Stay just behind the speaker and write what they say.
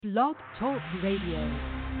Blog Talk Radio.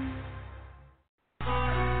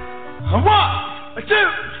 One,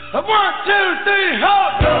 two, three,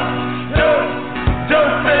 hold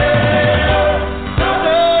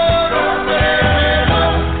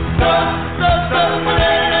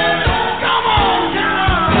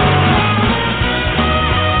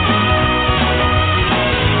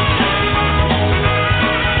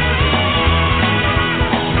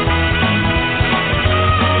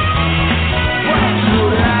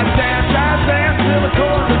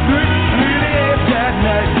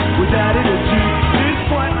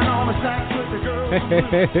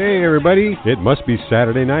Hey, everybody. It must be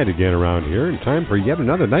Saturday night again around here, and time for yet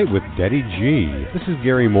another night with Daddy G. This is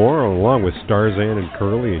Gary Moore, along with Starzan and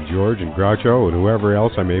Curly and George and Grotto and whoever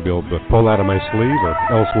else I may be able to pull out of my sleeve or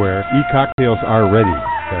elsewhere. E-cocktails are ready.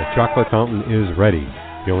 The chocolate fountain is ready.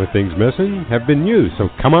 The only things missing have been used, so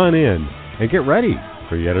come on in and get ready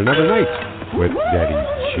for yet another night with Daddy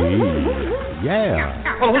G.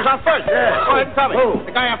 Yeah. Well, who's on first? Yeah. Go ahead and tell me. Who?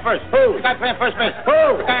 The guy on first. Who? The guy playing first base.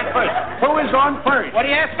 Who? The guy on first. Who is on first? What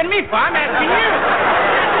are you asking me for? I'm asking you.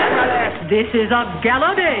 This is a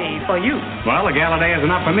gala day for you. Well, a gala day is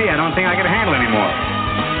enough for me. I don't think I can handle anymore.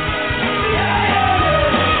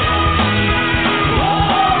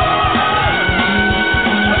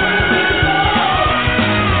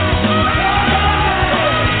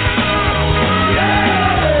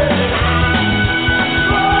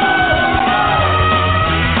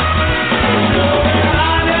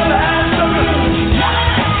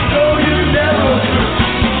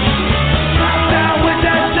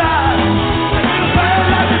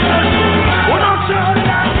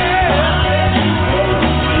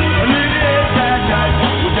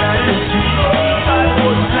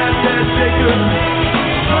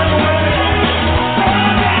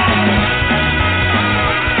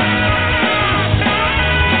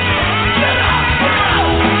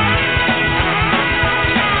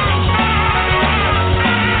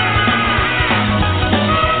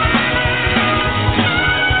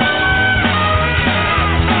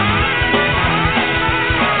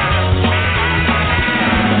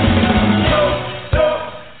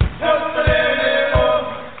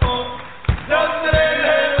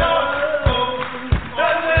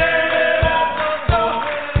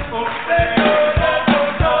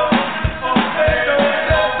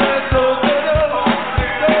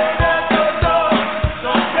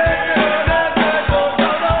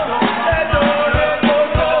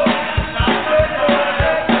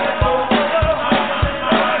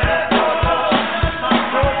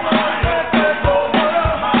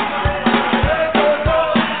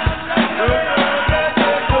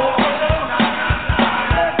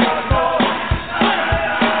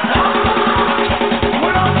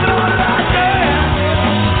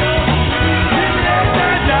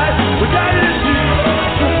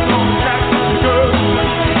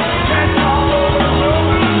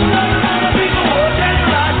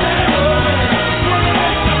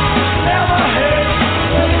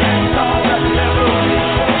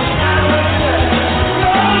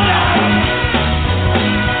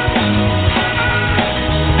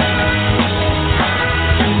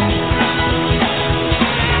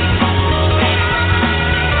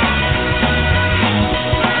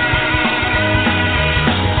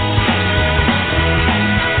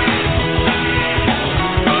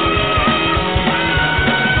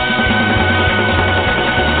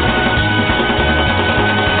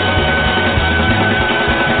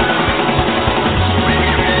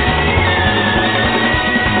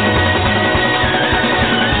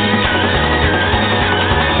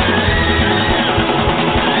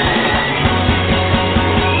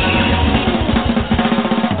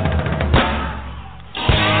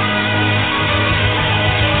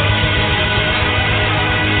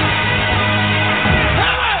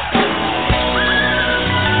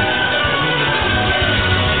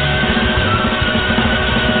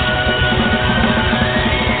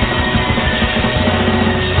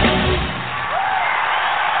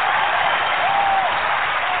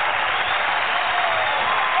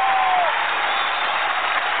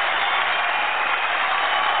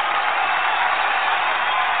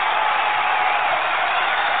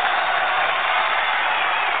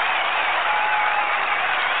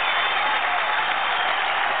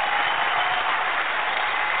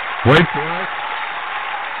 Wait for it.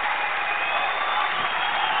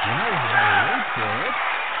 Now we gotta wait for it.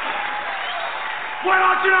 Why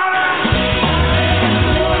don't you know that?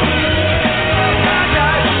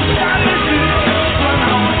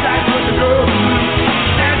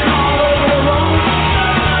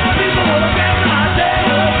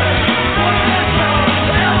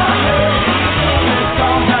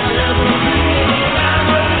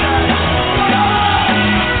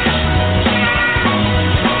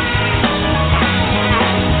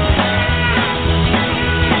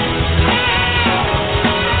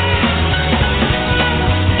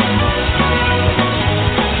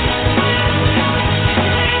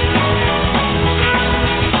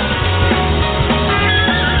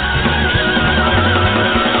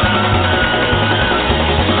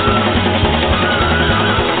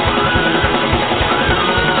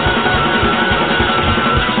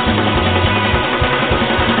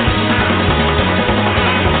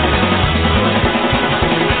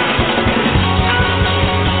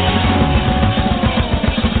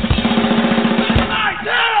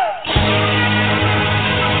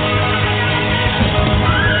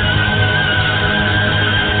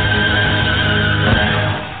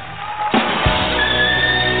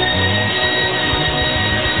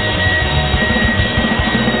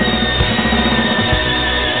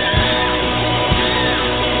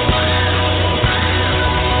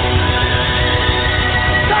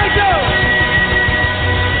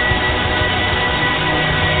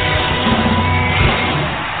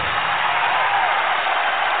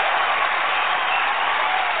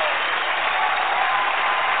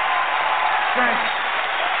 Thanks.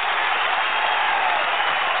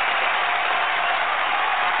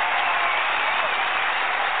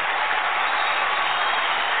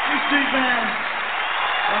 You street band.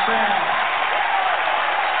 Not bad.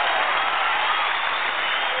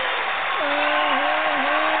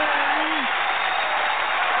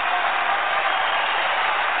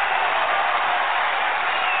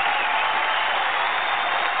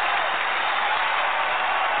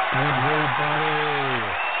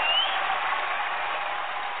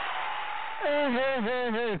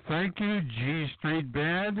 Hey, thank you, G Street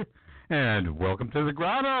Band, and welcome to the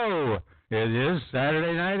Grotto. It is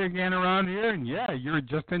Saturday night again around here, and yeah, you're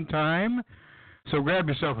just in time. So grab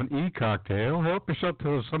yourself an E-cocktail, help yourself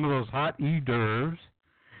to some of those hot E-d'oeuvres,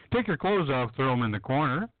 take your clothes off, throw them in the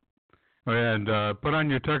corner, and put on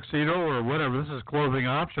your tuxedo or whatever. This is clothing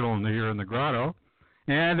optional here in the Grotto.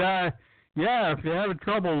 And, yeah, if you're having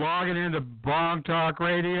trouble logging into Blog Talk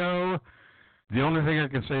Radio, the only thing I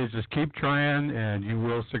can say is just keep trying, and you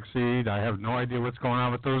will succeed. I have no idea what's going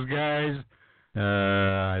on with those guys.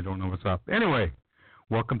 I don't know what's up. Anyway,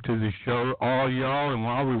 welcome to the show, all y'all, and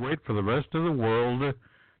while we wait for the rest of the world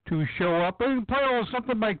to show up, and play a little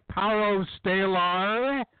something like Paolo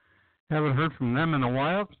Stellar. Haven't heard from them in a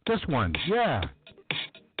while. This one, yeah.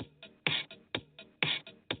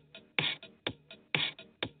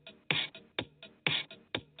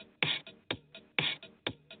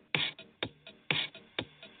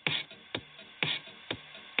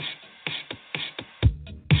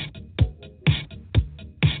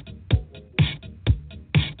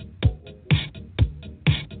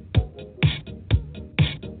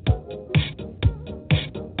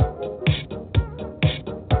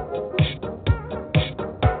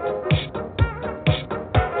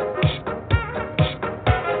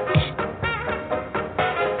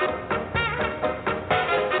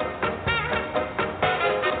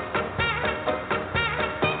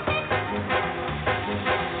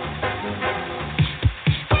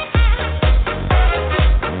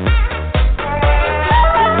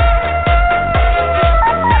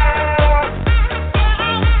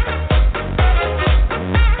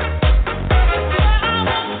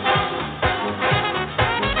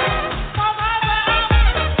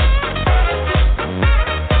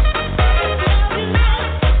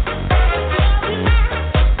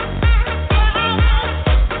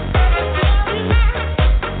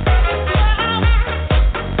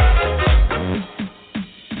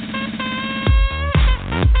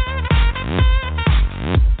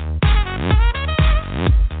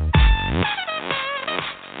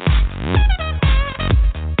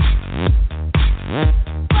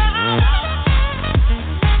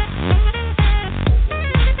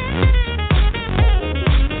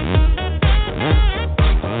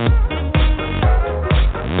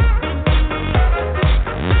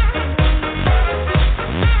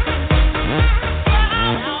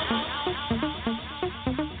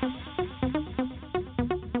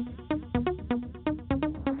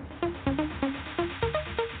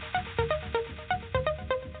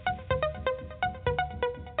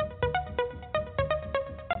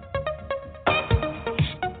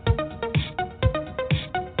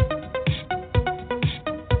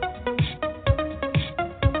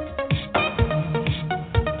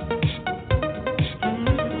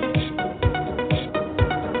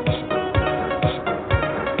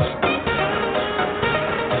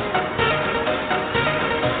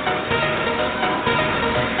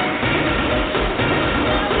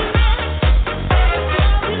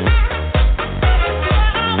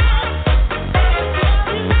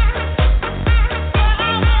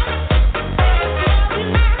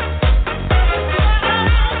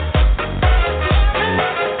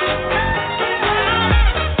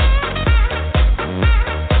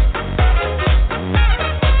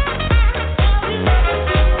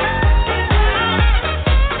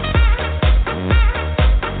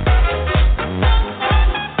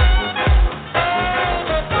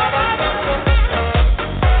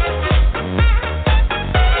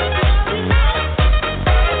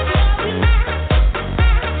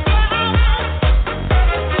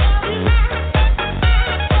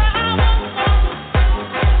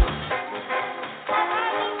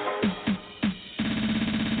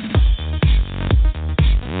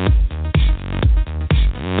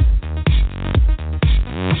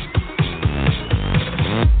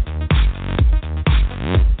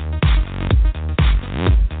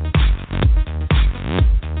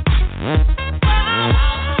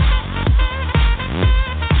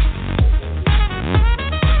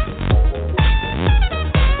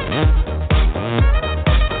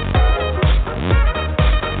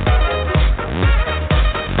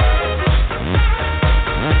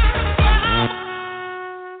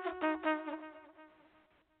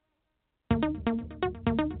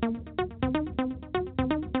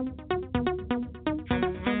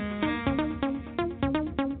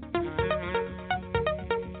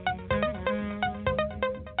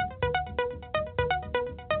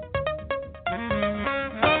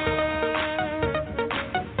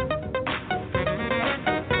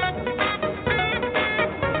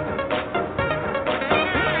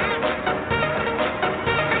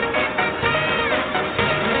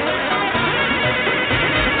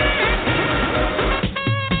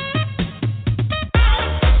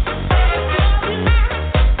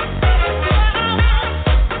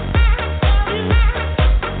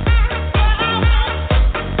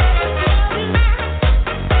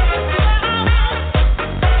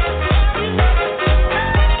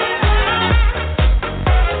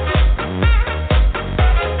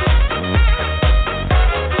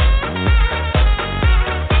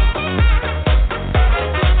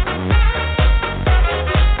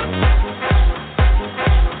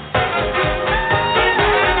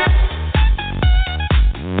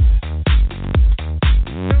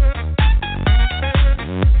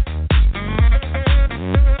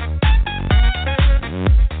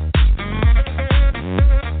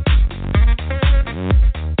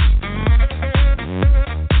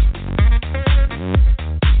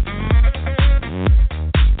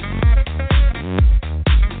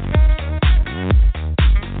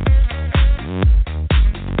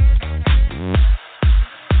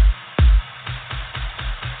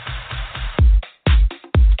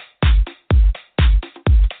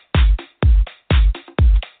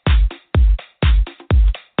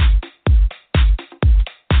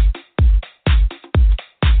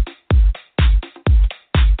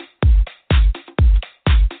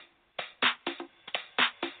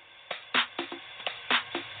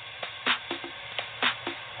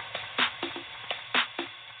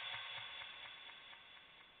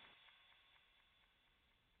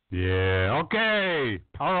 Yeah, okay.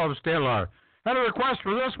 Paul Stiller. Had a request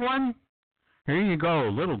for this one? Here you go,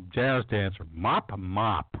 little jazz dancer. Mop,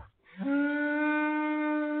 mop.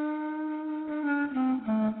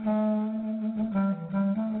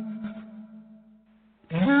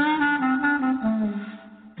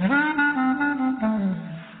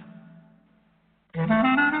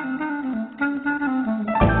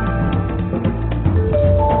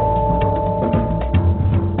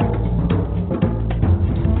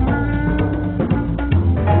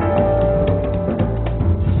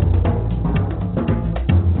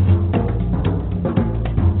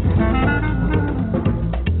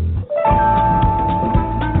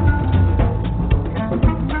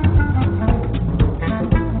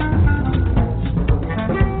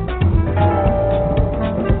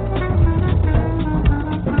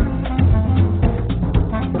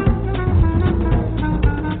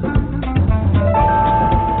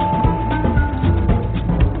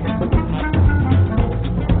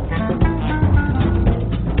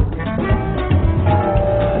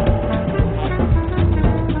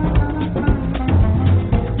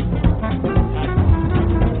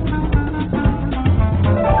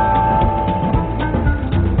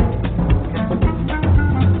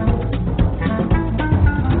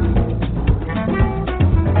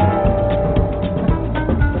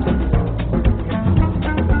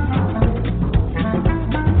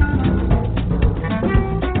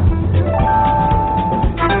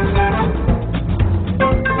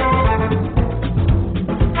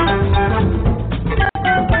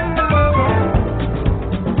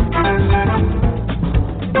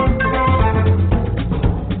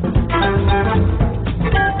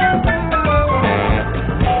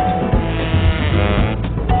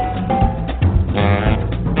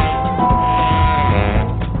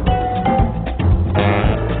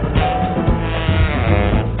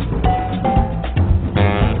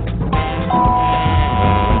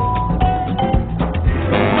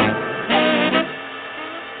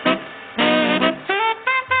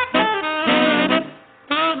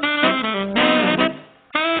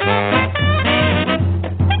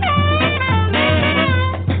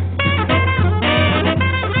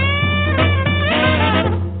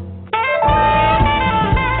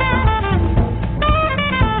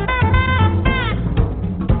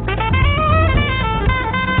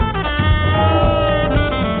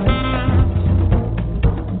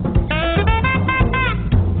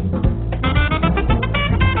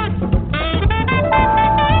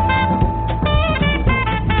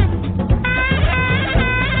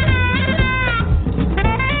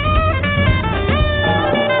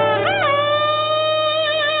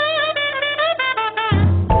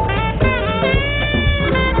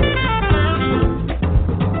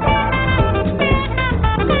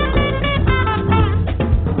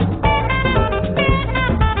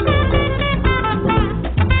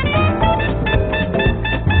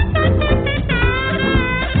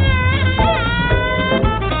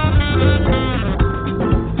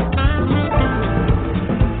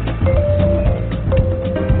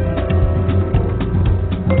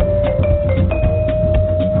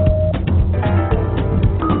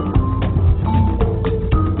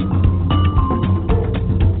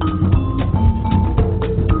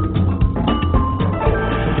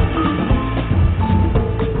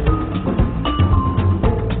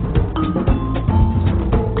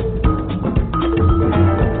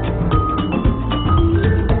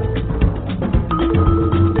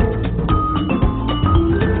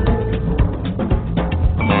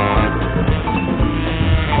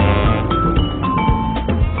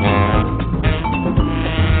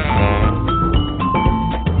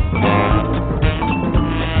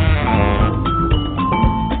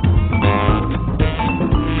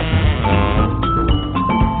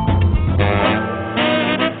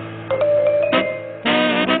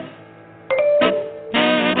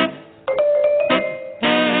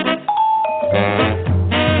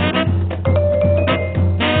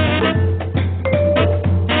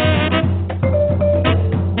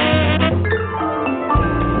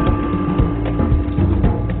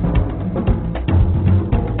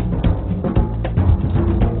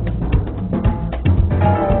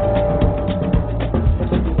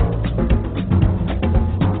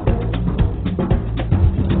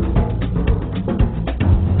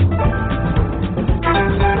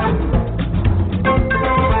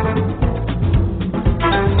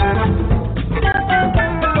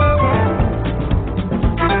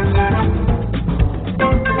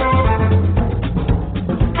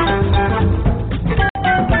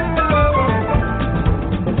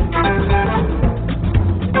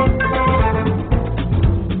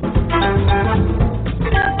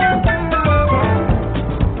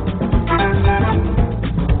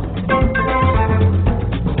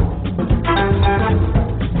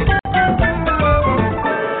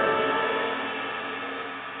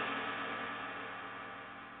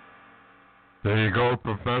 There you go,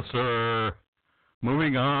 Professor.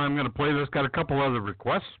 Moving on, I'm going to play this. Got a couple other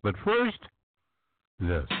requests, but first,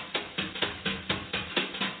 this.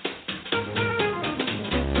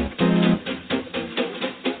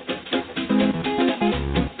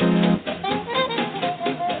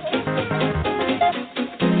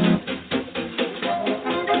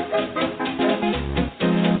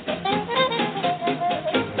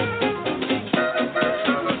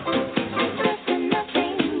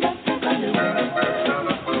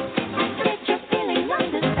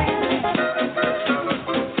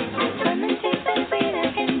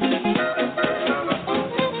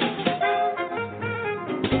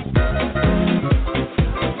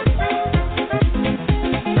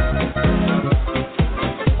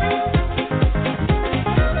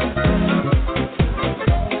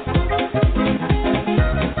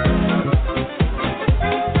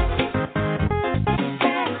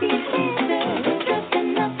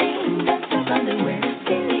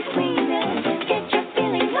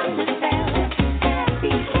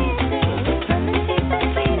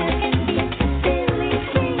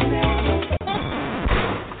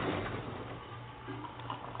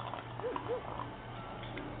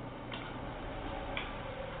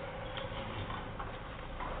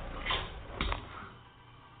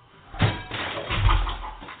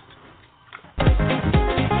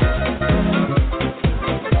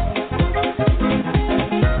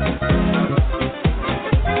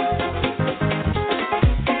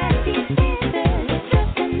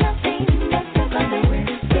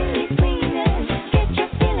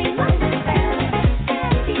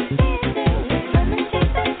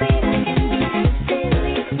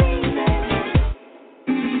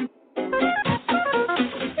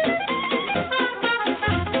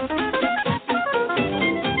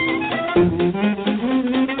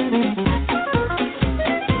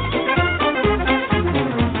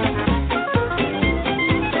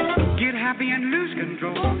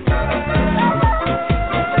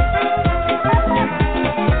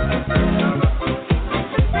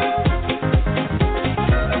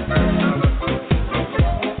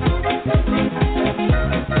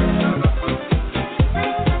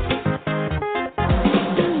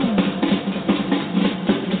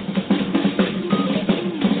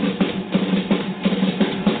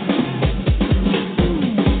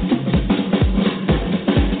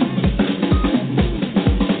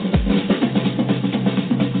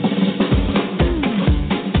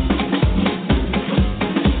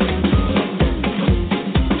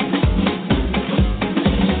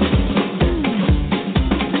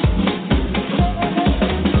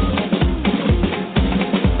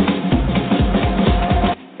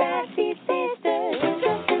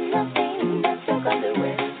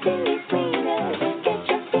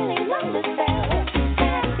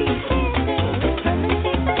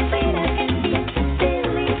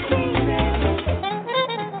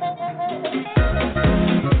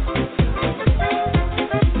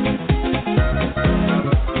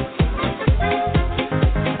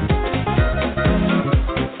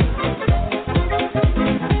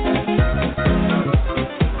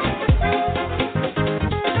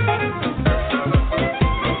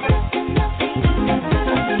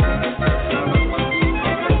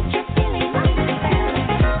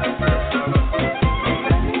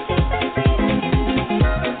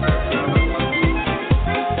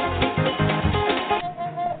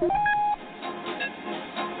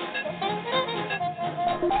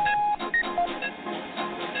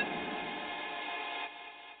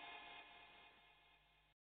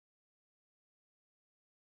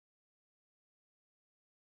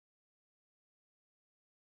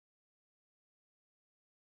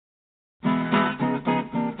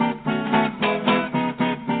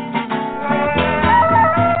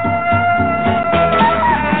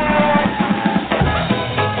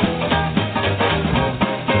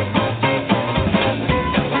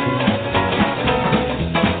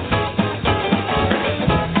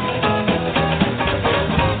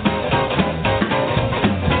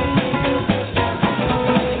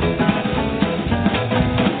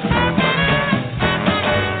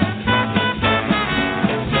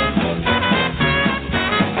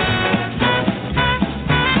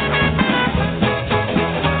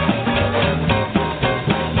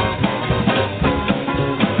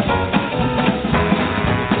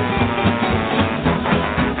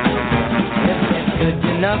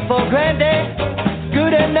 enough for Granddad,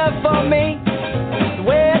 good enough for me. The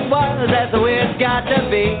way it was, that's the way it's got to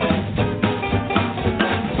be.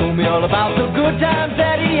 Told me all about the good times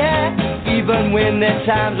that he had, even when the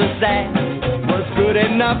times were sad. Was good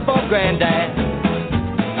enough for Granddad.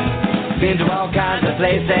 Been to all kinds of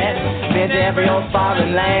places, been to every old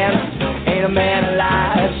foreign land. Ain't a man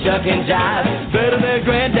alive, shuck and jive, better than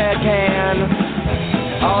Granddad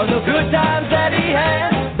can. All the good times that he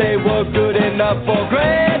had, they were good enough for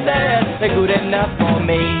Granddad, they're good enough for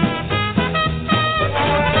me.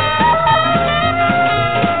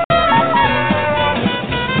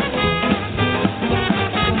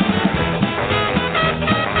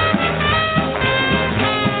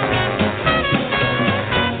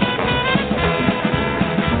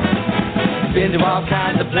 Been to all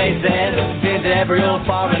kinds of places, been to every old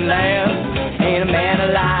foreign land. Ain't a man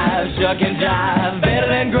alive, shuck and jive, better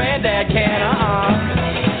than Granddad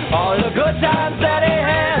can, All the good times that he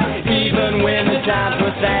had, even when the times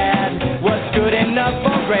were sad, was good enough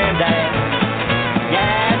for Granddad.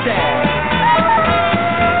 Yeah, Dad.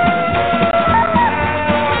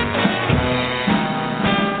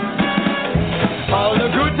 All the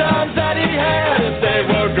good times that he had, if they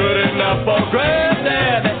were good enough for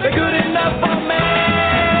Granddad, they're good enough for me.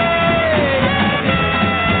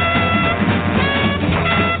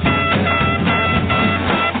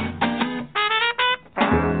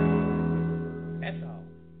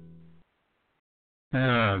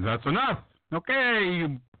 That's enough. Okay,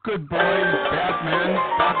 you good boy, Batman,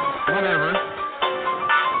 whatever.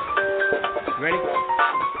 Ready?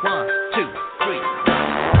 1, 2, 3.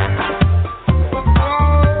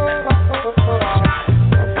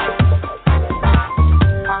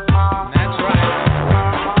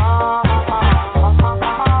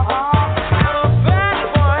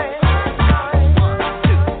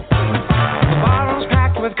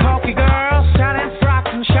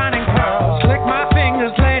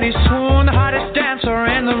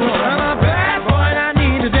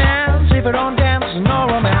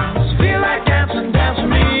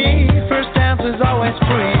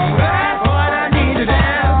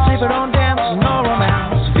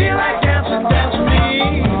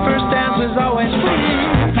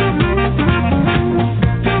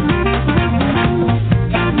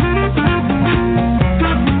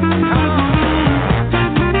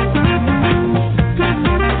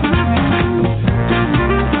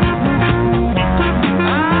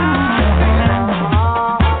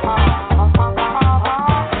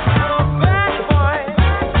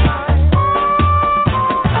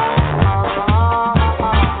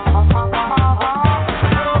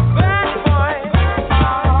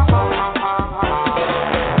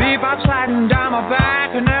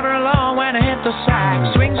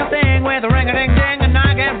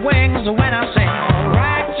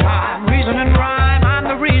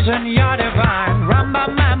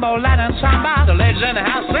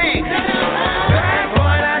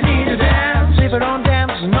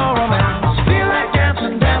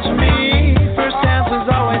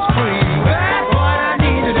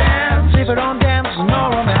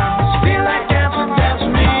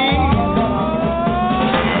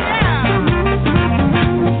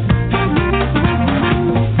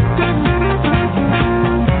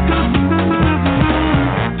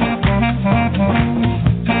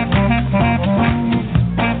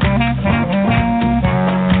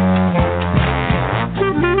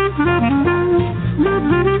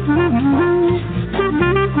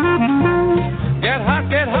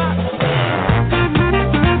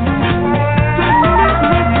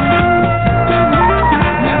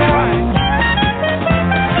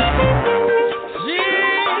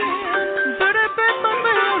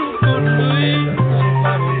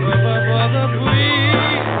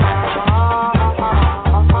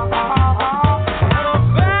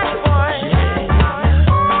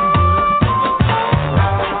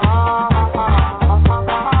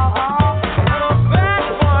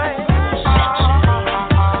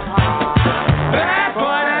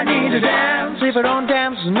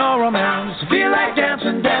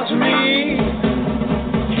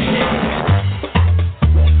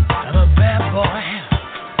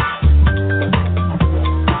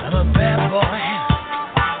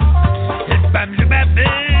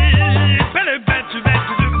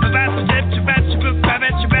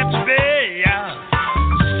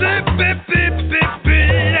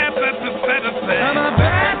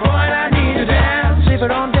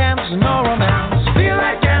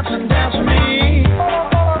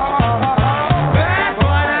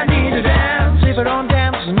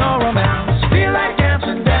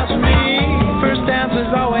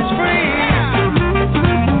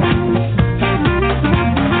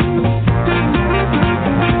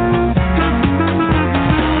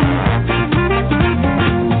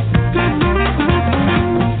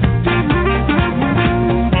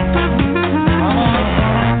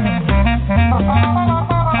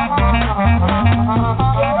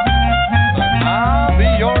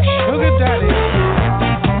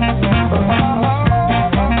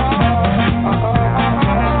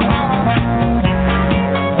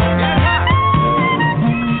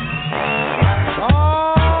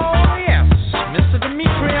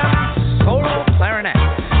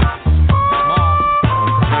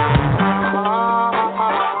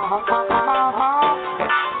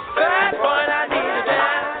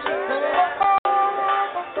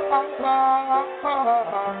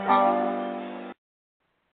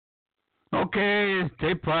 Okay,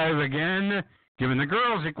 tape 5 again, giving the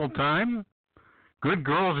girls equal time. Good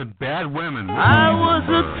girls and bad women. I was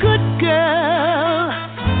a good girl,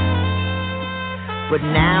 but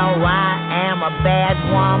now I am a bad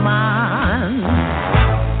woman.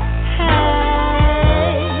 Hey,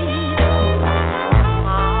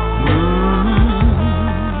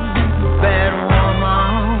 bad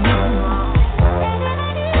woman,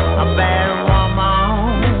 a bad woman.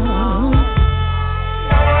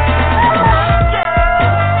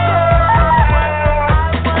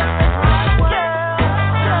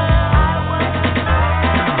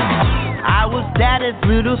 Daddy's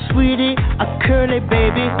little sweetie, a curly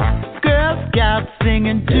baby, Girl Scout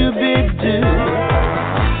singing doo-be-doo.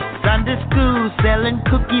 Sunday school selling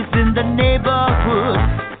cookies in the neighborhood,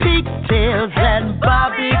 pigtails and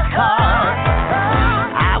Bobby cars.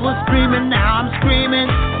 I was screaming, now I'm screaming,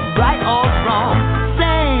 right or wrong,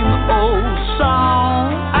 same old song.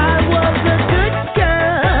 I was a good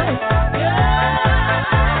girl,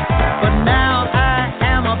 but now I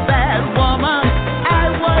am a bad woman. I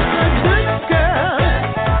was a good girl,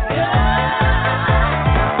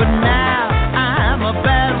 but now I'm a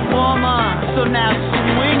bad woman. So now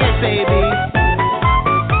swing it, baby.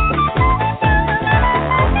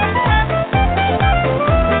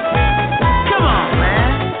 Come on,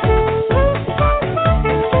 man.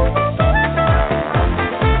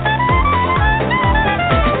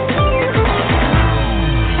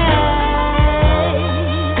 Hey,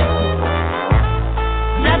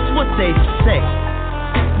 that's what they say.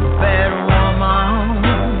 Bad woman,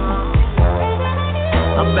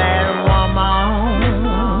 a bad woman.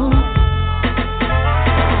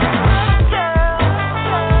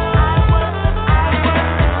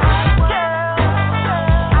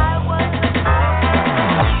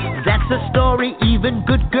 That's a story even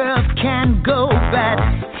good girls can go bad.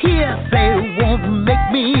 Hearsay won't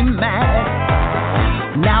make me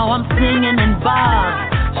mad. Now I'm singing in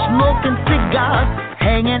bars, smoking cigars,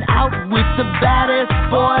 hanging out with the baddest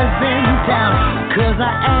boys in town. 'Cause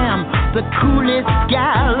I am the coolest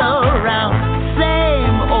gal around.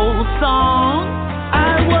 Same old song.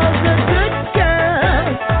 I was a good girl,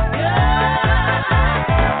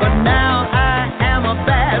 but now I am a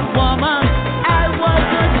bad woman. I was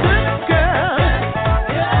a good girl,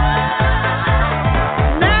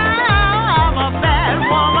 now I'm a bad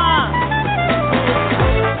woman.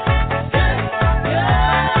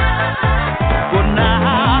 Well, now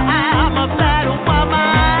I'm a bad woman.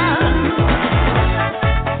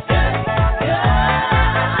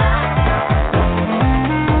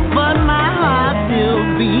 But my heart still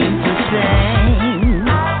beats the same.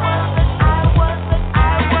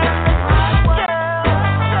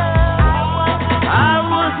 I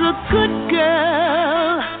was a good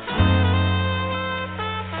girl,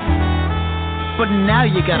 but now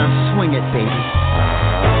you gotta swing it, baby.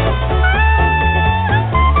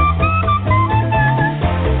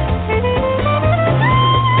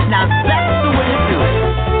 Now that's the way to do it.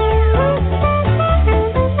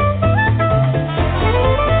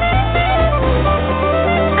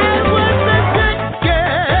 I was a good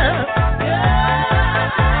girl,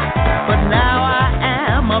 but now I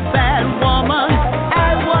am a bad woman.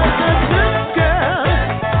 I was a good girl,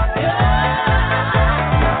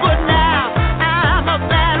 but now I'm a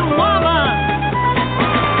bad woman.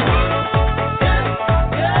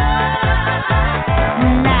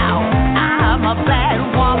 Now I'm a bad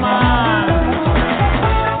woman.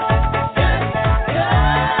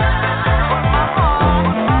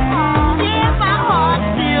 Yeah, my heart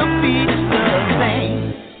still beats the same.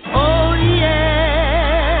 Oh yeah.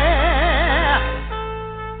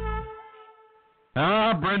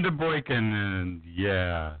 Brenda Boykin, and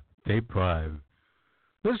yeah, tape 5.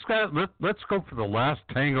 Let's go for the last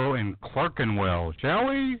tango in Clerkenwell, shall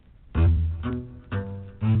we?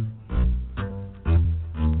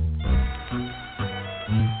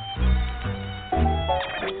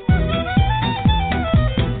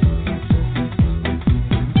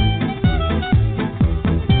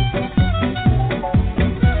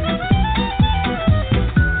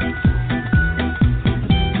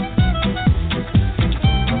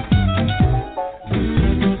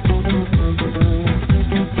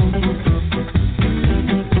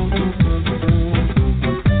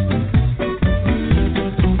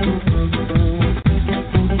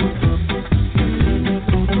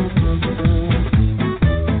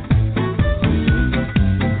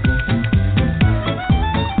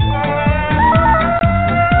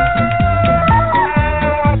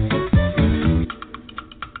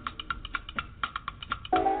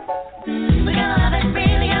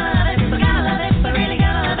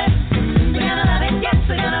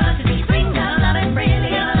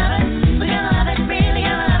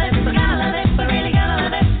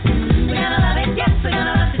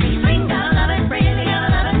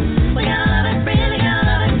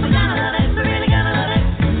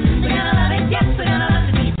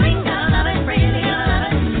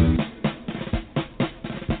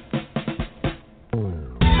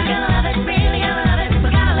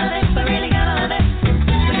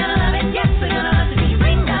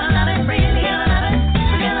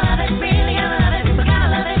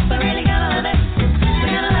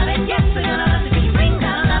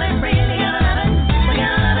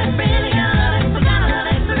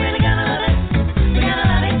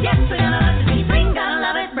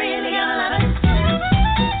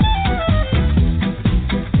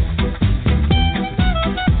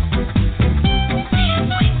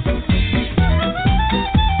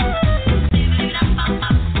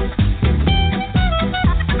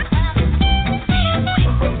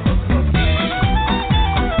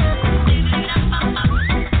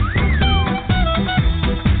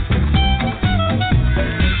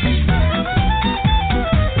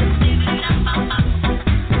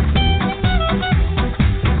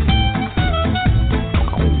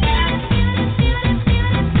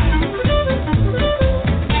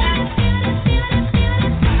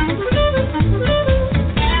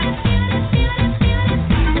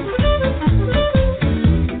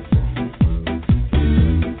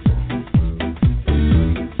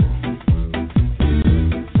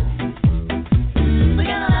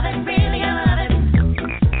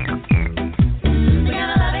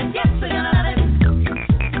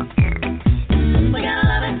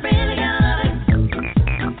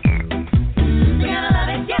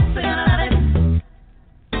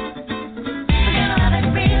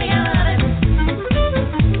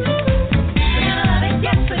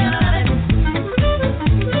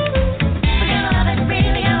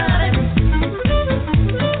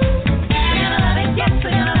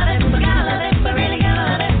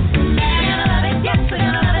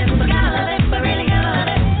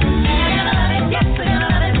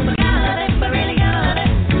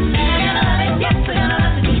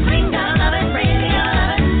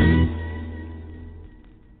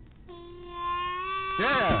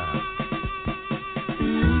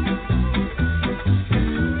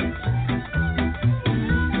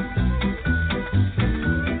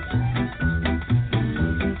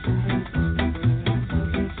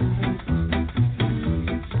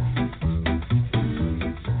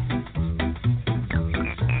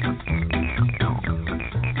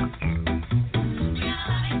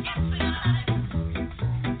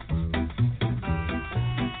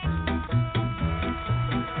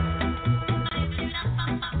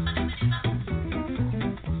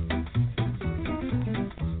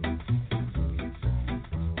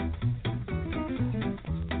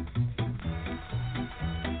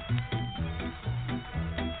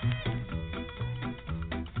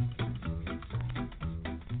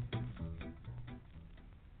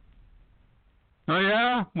 Oh,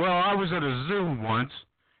 yeah? Well, I was at a zoo once,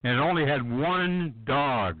 and it only had one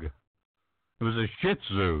dog. It was a Shih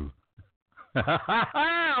Tzu.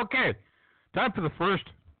 Okay, time for the first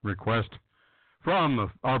request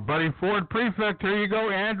from our buddy Ford Prefect. Here you go,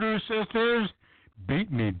 Andrew Sisters.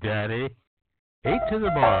 Beat me, Daddy. 8 to the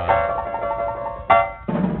bar.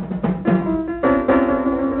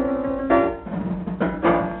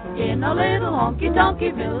 In a little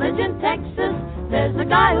honky-tonky village in Texas, there's a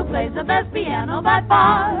guy who plays the best piano by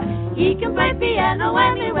far. He can play piano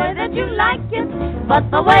any way that you like it, but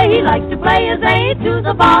the way he likes to play is A to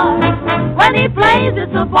the bar. When he plays,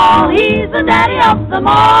 it's a ball. He's the daddy of them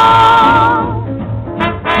all.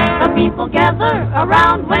 The people gather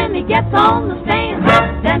around when he gets on the stand.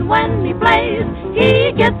 Then when he plays,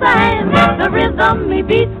 he gets a hand. The rhythm he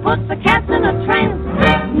beats puts the cats in a trance.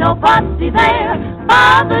 Nobody there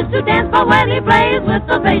bothers to dance, but when he plays with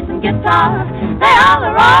the bass and guitar, they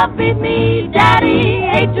holler, "Oh, beat me, Daddy,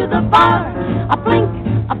 A to the bar." A blink,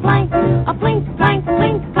 a blank, a blink, clank,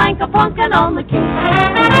 blink, clank, a plunkin' on the key.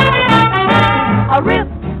 A riff,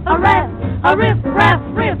 a rap, a riff,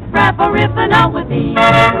 rap, a riffin' out with ease.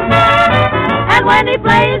 And when he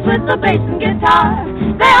plays with the bass and guitar,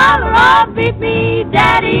 they holler, "Oh, beat me,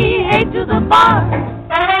 Daddy, A to the bar."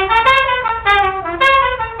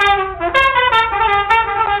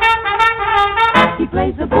 He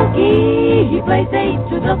plays the boogie, he plays A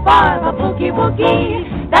to the bar, the boogie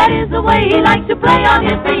woogie. That is the way he likes to play on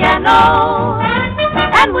his piano.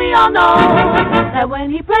 And we all know that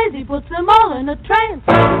when he plays, he puts them all in a trance.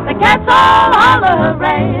 The cats all holler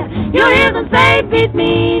hooray. You hear them say, "Beat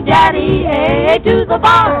me, Daddy, A to the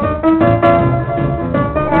bar."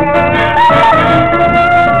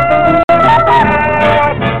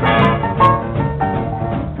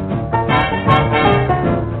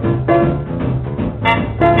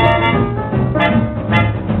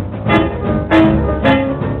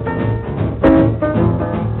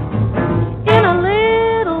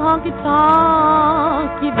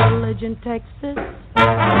 In Texas,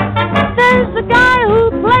 there's a guy who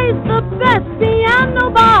plays the best piano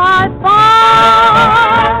by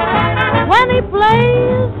far. When he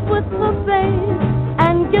plays with the bass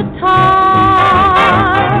and guitar,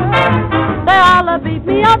 they all beat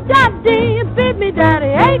me up, Daddy, beat me,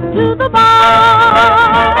 Daddy, A to the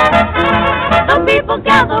bar. The people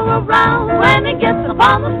gather around when he gets up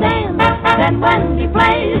on the stand. Then when he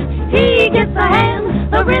plays, he gets a hand.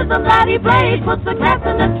 The rhythm that he plays puts the cats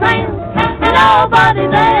in a trance. Nobody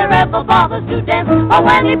there ever bothers to dance. Or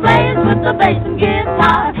when he plays with the bass and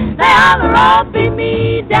guitar, they holler, "Oh, beat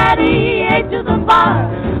me, Daddy, A to the bar."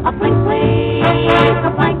 A blink, blink, a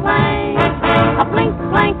blank, blank, a blink,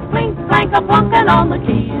 blank, blink, blank, a plunkin' on the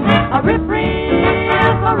keys. A riff,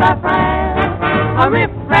 riff, a rap, rap, a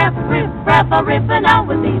riff, rap, a riffin' out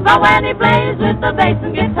with these. But when he plays with the bass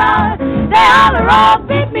and guitar, they holler, "Oh,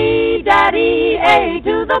 beat me, Daddy, A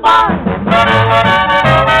to the bar."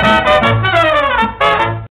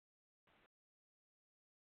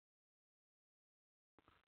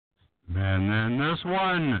 And then this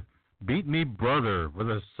one, "Beat Me, Brother," with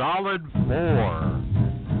a solid 4.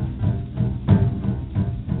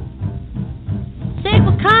 Say,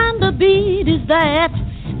 what kind of beat is that?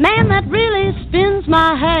 Man, that really spins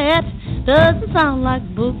my hat. Doesn't sound like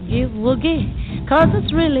boogie woogie, 'cause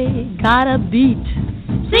it's really got a beat.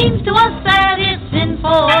 Seems to us that it's in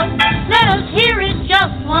force. Let us hear it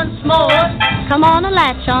just once more. Come on and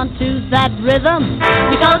latch onto that rhythm,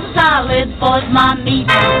 because a solid 4's my meat.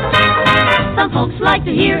 Some folks like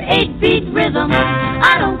to hear 8-beat rhythm.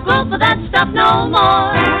 I don't go for that stuff no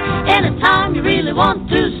more. Anytime you really want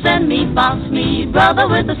to send me, bounce me, brother,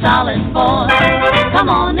 with a solid 4. Come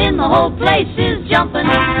on in, the whole place is jumping.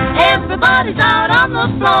 Everybody's out on the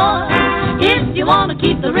floor. If you want to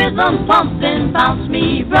keep the rhythm pumping, bounce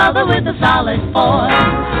me, brother, with a solid 4.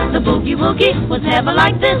 The boogie woogie was never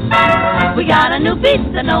like this. We got a new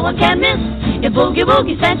beat that no one can miss. If boogie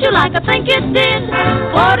woogie sent you like I think it did,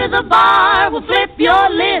 4 to the bar will flip your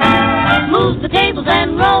lid. Moves the tables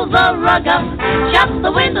and rolls the rug up, shuts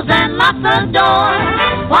the windows and locks the door.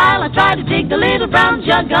 While I try to dig the little brown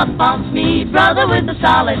jug up, bounce me, brother, with a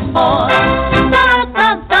solid 4. Da, da,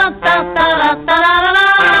 da, da, da, da, da, da,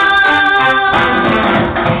 da.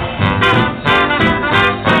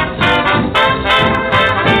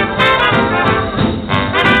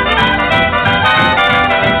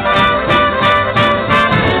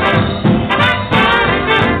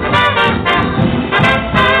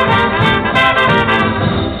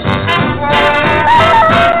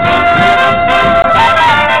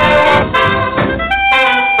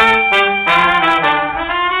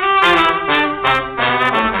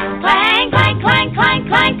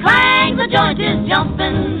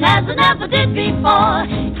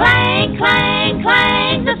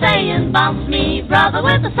 bounce me, brother,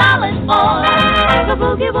 with a solid four. The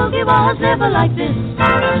boogie-woogie was never like this.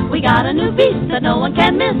 We got a new beat that no one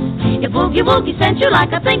can miss. If boogie-woogie sent you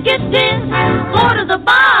like I think it did, go to the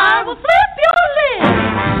bar, we'll flip your lid.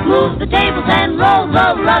 Move the tables and roll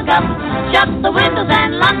the rug up, shut the windows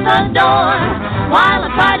and lock the door, while I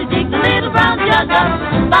try to dig the little brown jug up.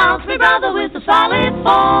 Bounce me, brother, with a solid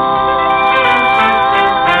four.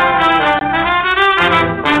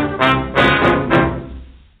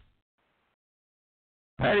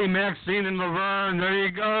 Patty, Maxine, and Laverne, there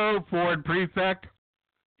you go, Ford Prefect.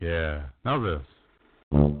 Yeah, now this.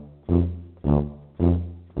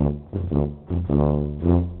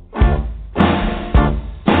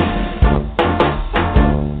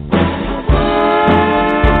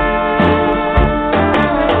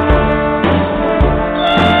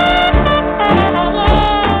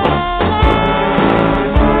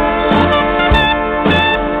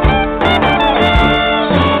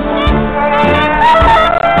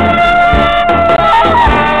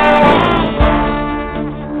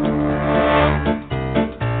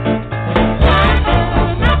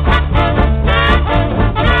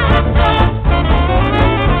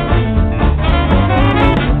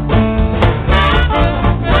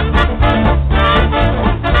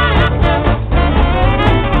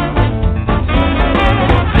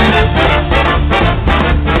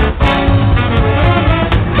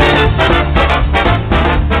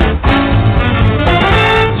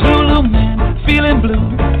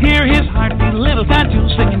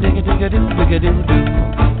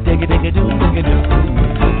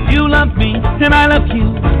 And I love you.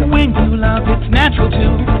 When you love, it's natural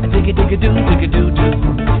too. Dig-a-dig-a-doo,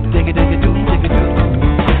 dig-a-doo-doo. Dig-a-dig-a-doo, dig-a-doo.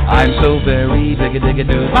 I'm so very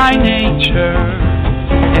dig-a-dig-a-doo by nature.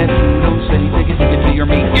 And don't say dig-a-dig-a-doo, you're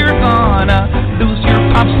me. You're gonna lose your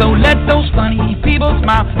pop, so let those funny people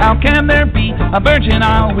smile. How can there be a virgin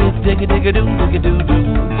isle with dig-a-dig-a-doo,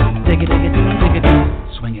 dig-a-doo-doo. Dig-a-dig-a-doo, dig-a-doo.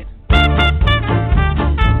 Swing it.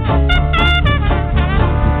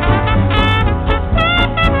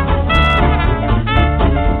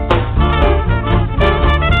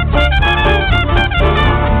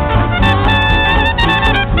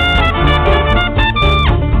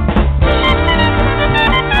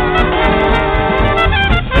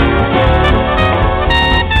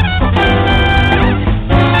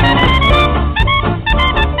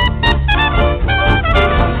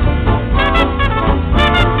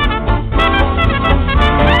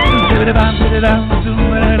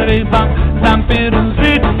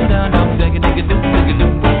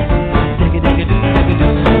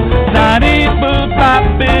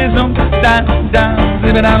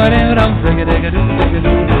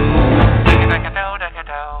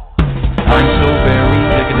 I'm so very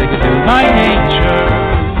dig-a-dig-a-doo by nature.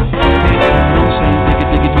 Don't say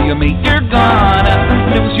dig-a-dig-a-doo, you mate. You're gonna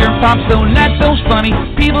lose your pop, so let those funny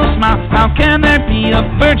people smile. How can there be a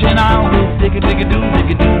virgin isle with dig-a-dig-a-doo,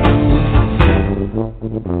 dig-a-doo-doo?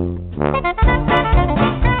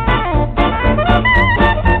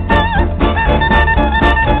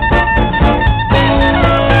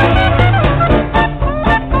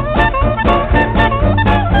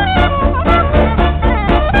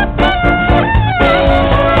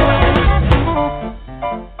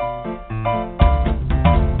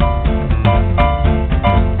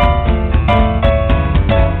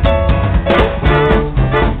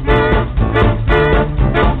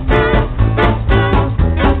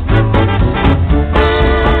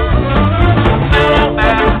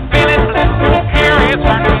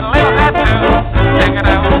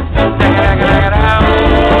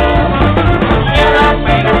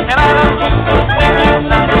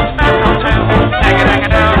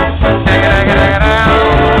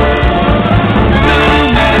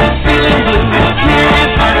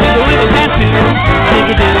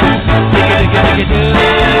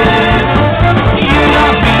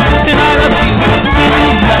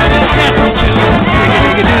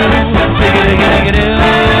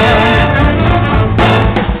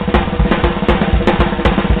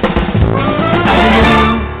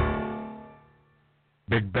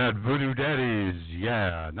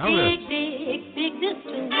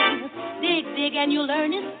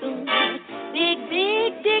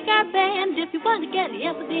 Dig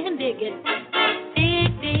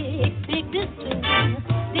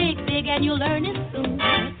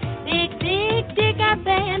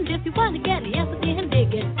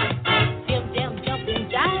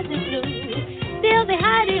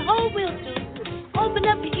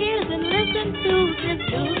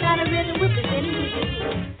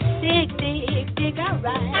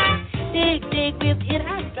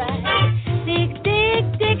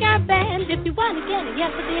our band if you want to get it,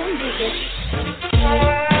 yes, then dig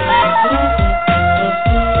it.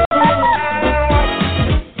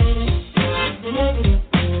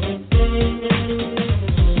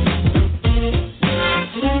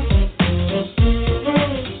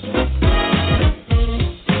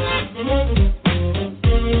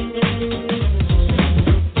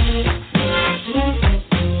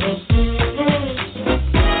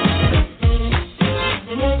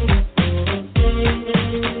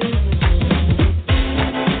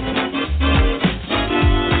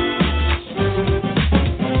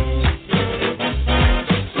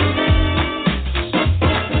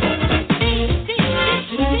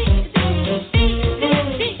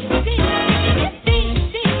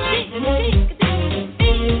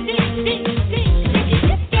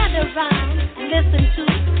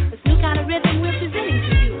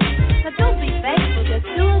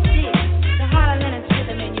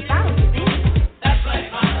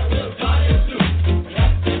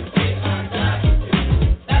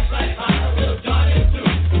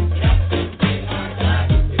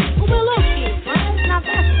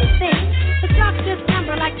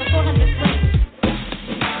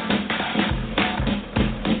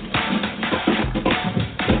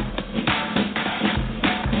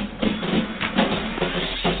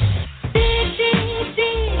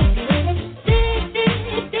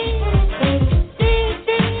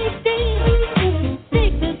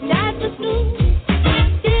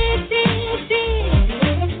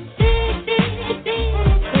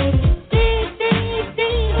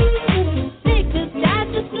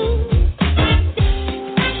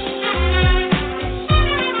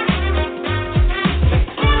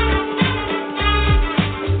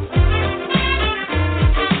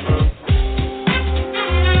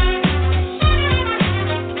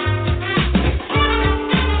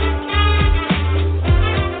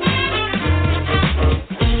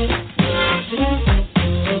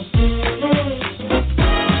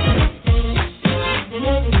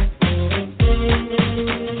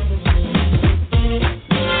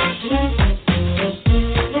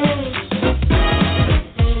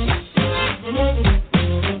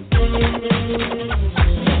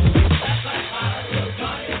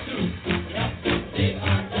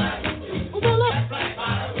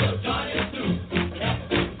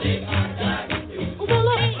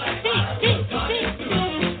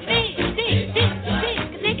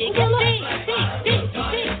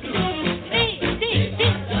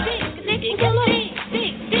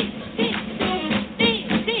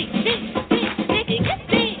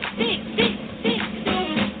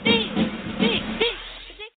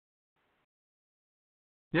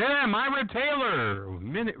 there,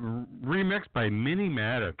 remixed by Minnie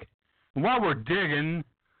Maddock. And while we're digging,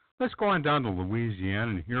 let's go on down to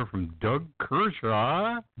Louisiana and hear from Doug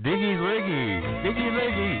Kershaw. Diggy Liggy, Diggy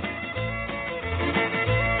Liggy.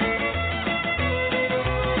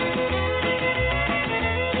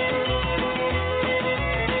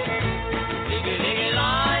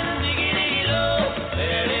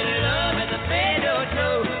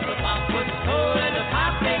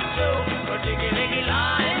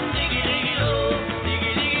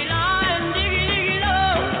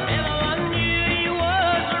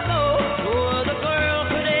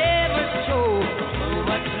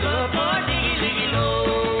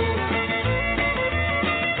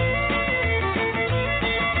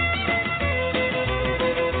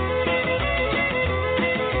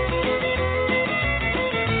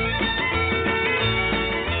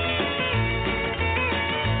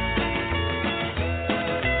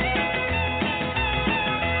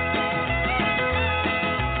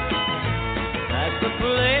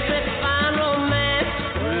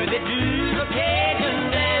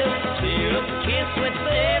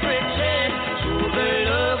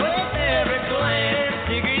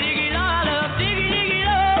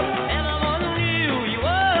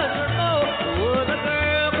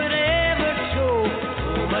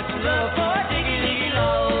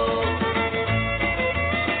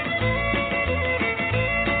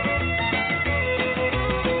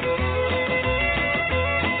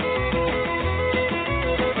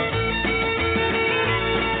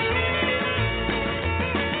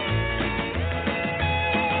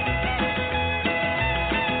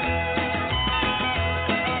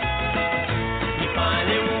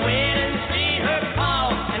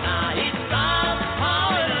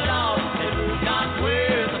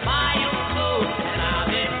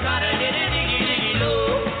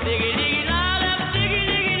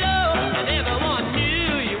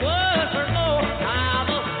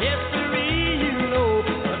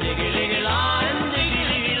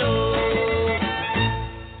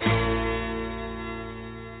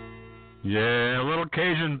 Yeah, a little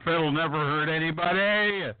Cajun fiddle never hurt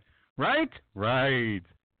anybody. Right? Right.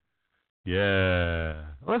 Yeah.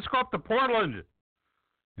 Let's go up to Portland.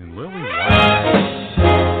 And Lily White.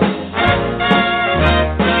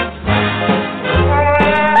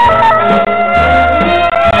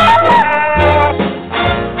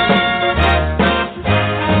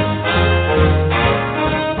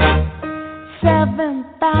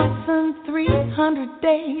 7,300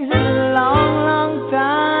 days is a long, long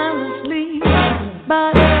time to sleep.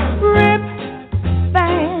 But Rip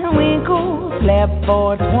Van Winkle slept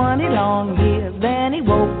for 20 long years. Then he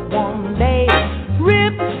woke one day.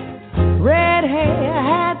 Rip's red hair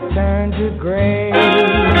had turned to gray.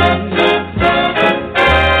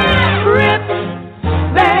 Rip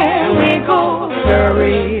Van Winkle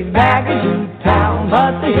scurried back into town,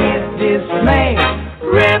 but to his dismay,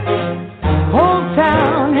 Rip's whole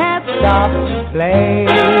town had stopped to play.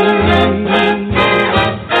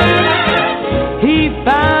 He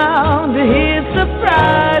found to his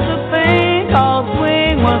surprise a thing called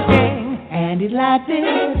swing was king, and he liked it.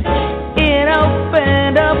 It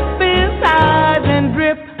opened up his eyes, and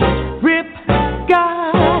Rip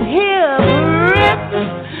got hip. Rip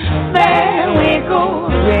Van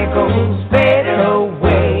Winkle's wrinkles faded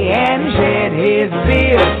away, and he shed his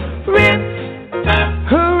beard. Rip,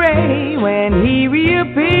 hooray, when he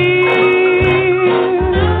reappeared.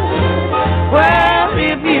 Well,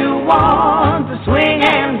 if you want to swing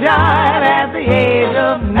and jive at the age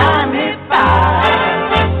of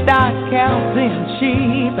 95, start counting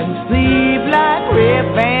sheep and sleep like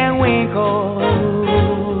Rip Van Winkle.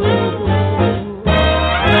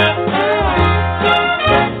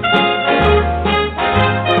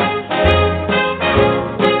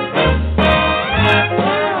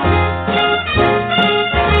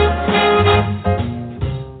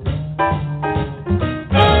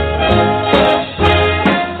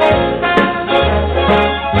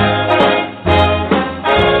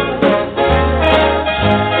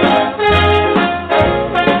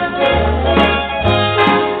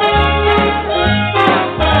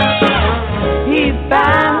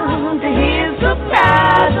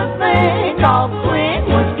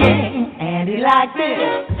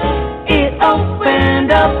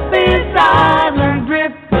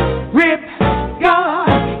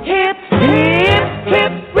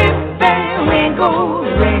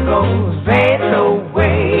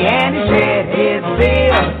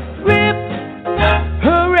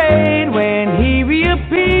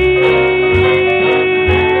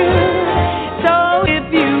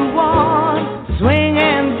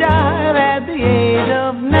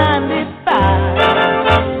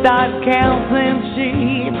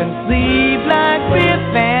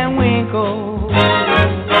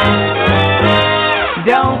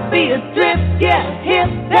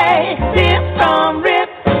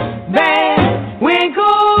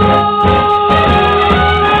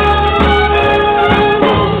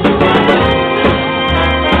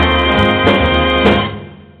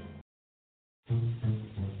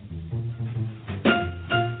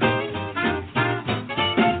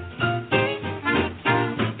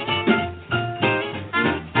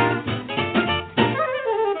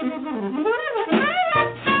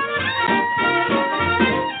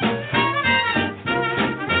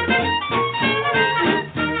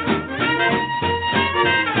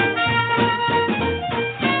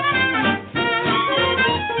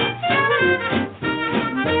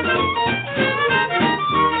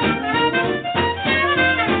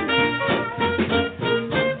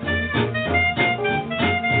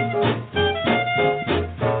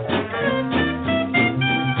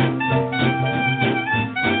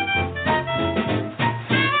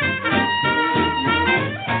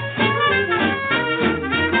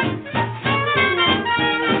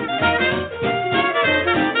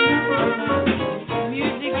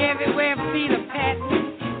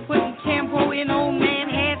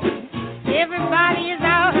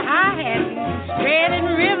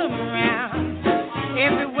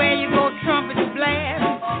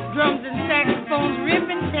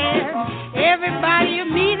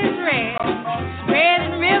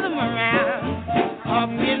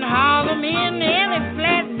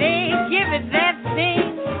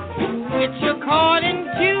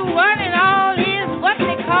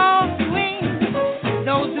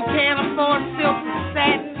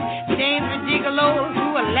 gigolos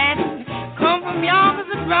who are Latin come from Yonkers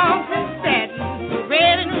and Bronx and Staten,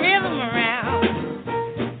 red and rhythm around.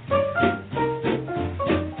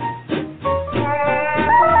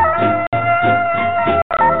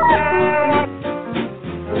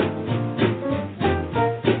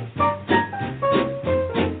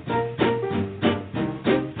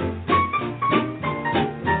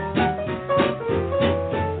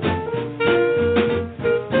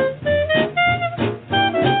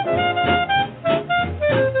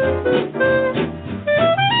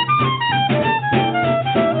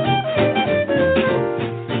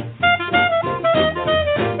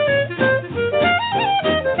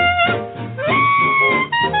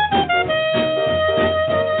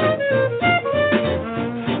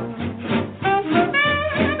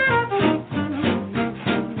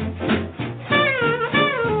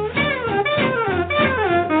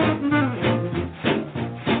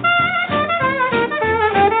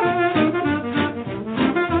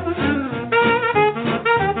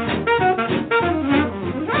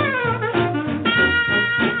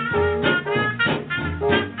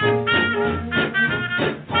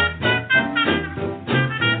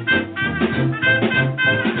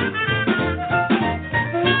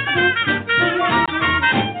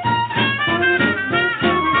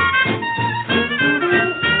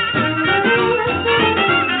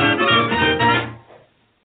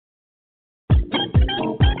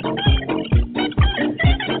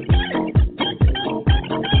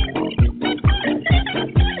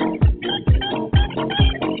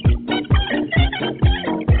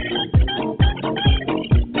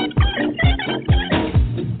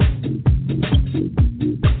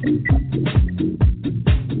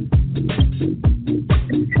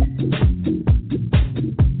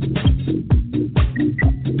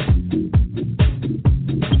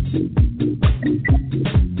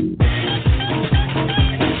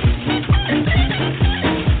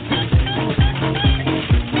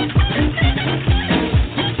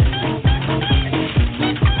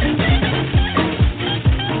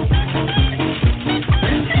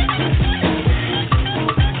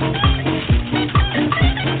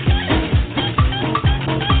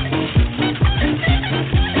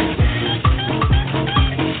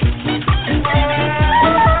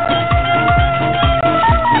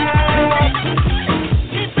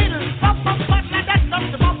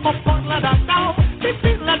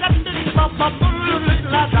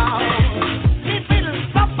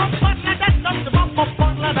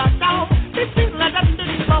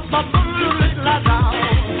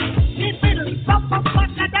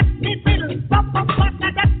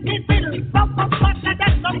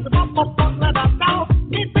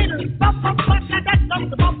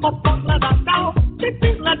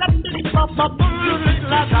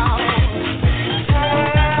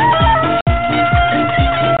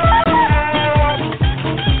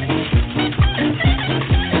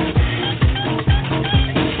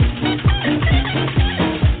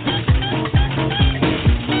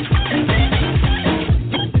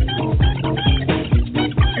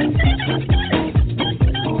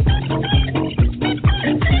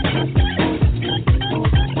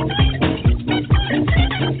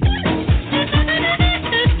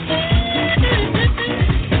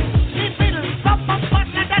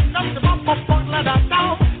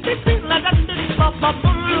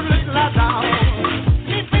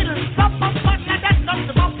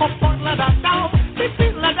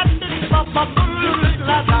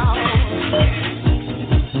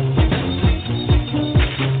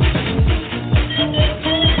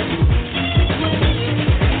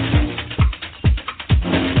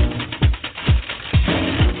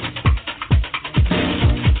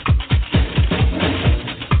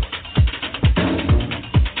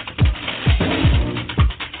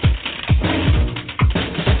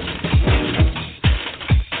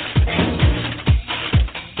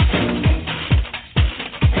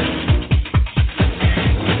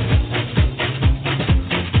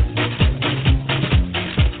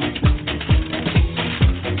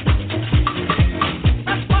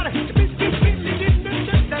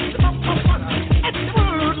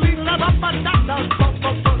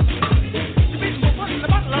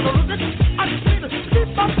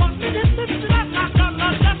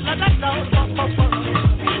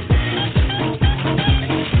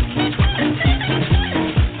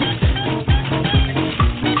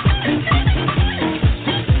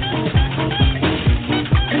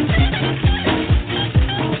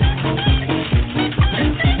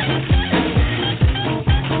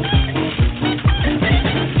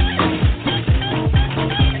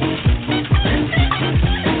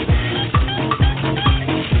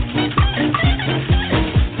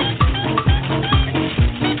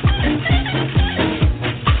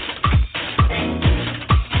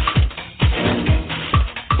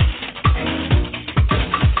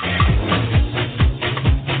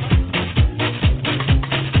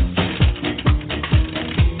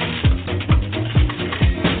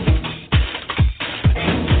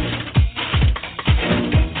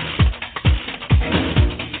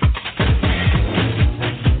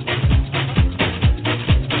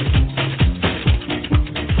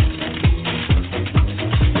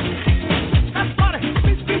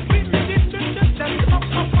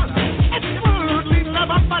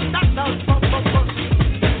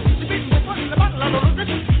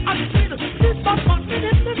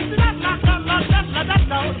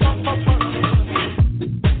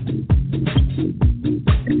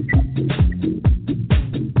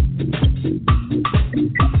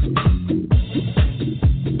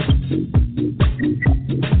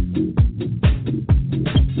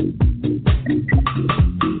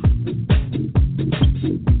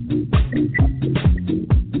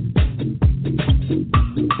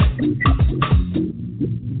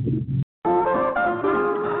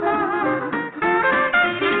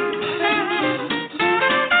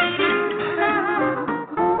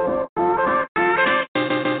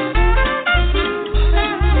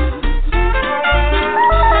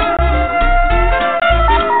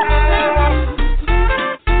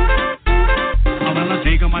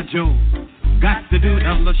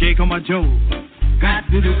 shake on my Joe. Got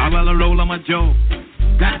to do, I will roll on my Joe.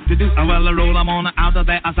 Got to do, I will roll, I'm on the out of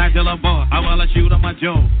that, I say till a boy, I will shoot on my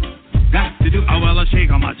Joe. Got to do, I will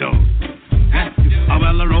shake on my Joe. Got to do, I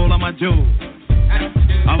will roll on my Joe.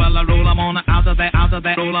 I will roll, I'm on the out of that,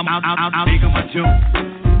 roll, I'm out, shake on my Joe.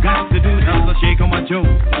 Got to do, I will shake on my Joe.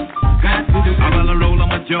 Got to do, I will roll on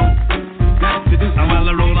my Joe. Got to do, I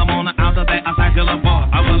will roll, I'm on the out of that, I say till a boy,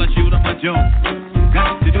 I will shoot on my Joe.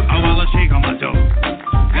 Got to do, I will shake on my Joe.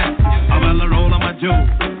 Got to do, I will roll on my Joe. I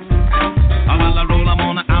will roll, I'm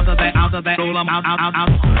on the out of that, roll, I'm out.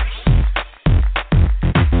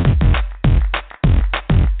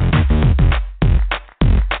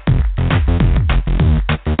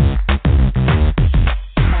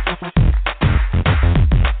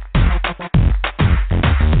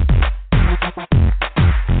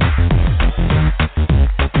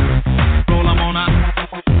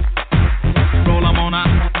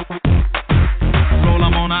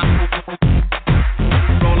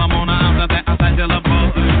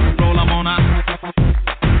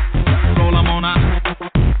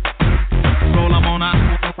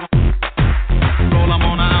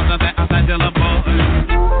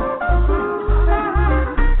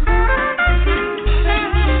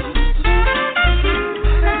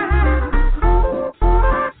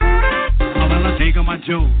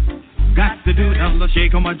 Joe, got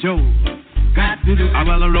to do, I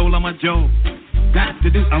will roll on my Joe. Got to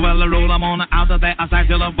do, I will roll, I'm on the out of that, I say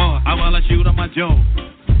till a boy, I will shoot on my Joe.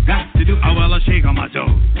 Got to do, I will shake on my Joe.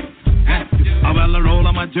 Got to do, I will roll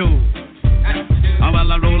on my Joe. I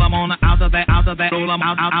will roll, I'm on the out of that, roll, I'm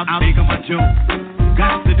out, shake on my Joe.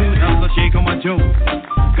 Got to do, I will shake on my Joe.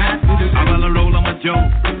 Got to do, I will roll on my Joe.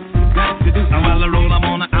 Got to do, I will roll, I'm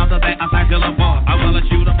on the out of that, I say till a boy, I will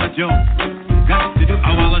shoot on my Joe. Got to do,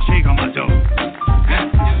 I will shake on my Joe.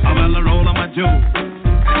 I will roll on my Joe.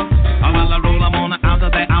 I will roll, I'm on the out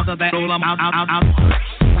of that, roll, I'm out.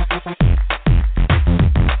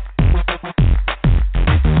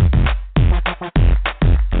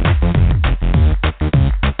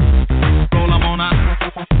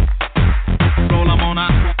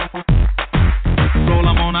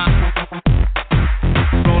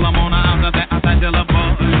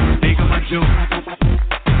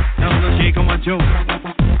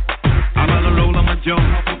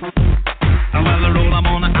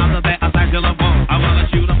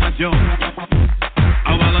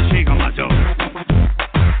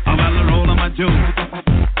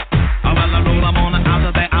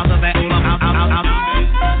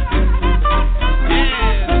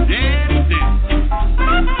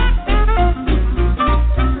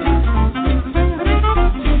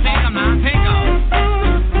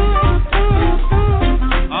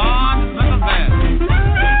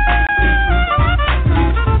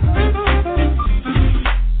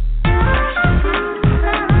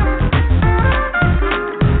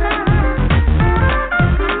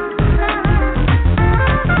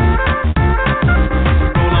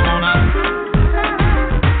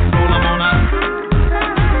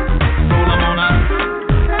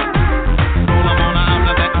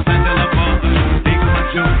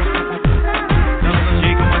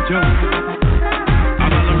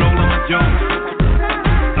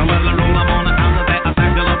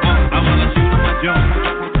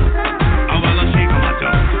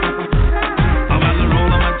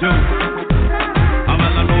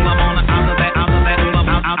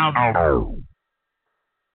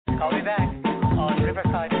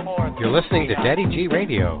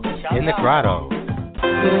 Radio in the Grotto.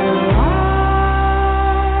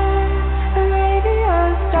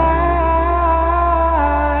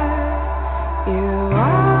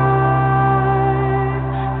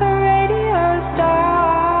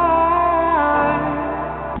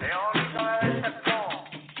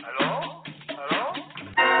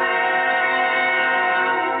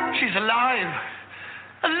 She's alive!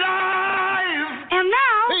 Alive! And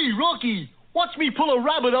now... Hey, Rocky! Watch me pull a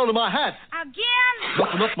rabbit out of my hat. Again?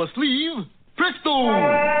 Nothing up my sleeve. Presto!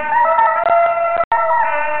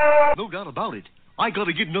 No doubt about it. I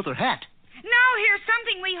gotta get another hat. Now here's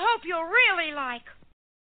something we hope you'll really like.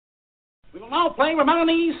 We will now play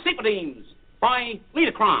Romani's Sympathies by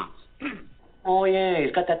Liederkranz. Oh, yeah,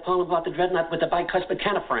 he's got that poem about the dreadnought with the bicuspid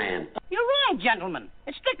canifran. You're wrong, gentlemen.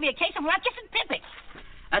 It's strictly a case of Ratchis and Pippet.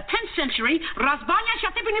 A 10th century Razbanya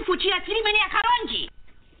Shatipini Fuchi Atirimenia Karonji.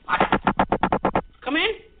 Come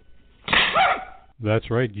in.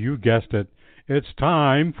 That's right, you guessed it. It's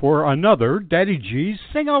time for another Daddy G's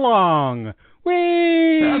sing-along.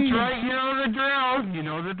 Whee! That's right, you know the drill. You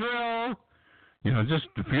know the drill. You know, just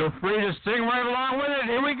feel free to sing right along with it.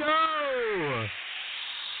 Here we go.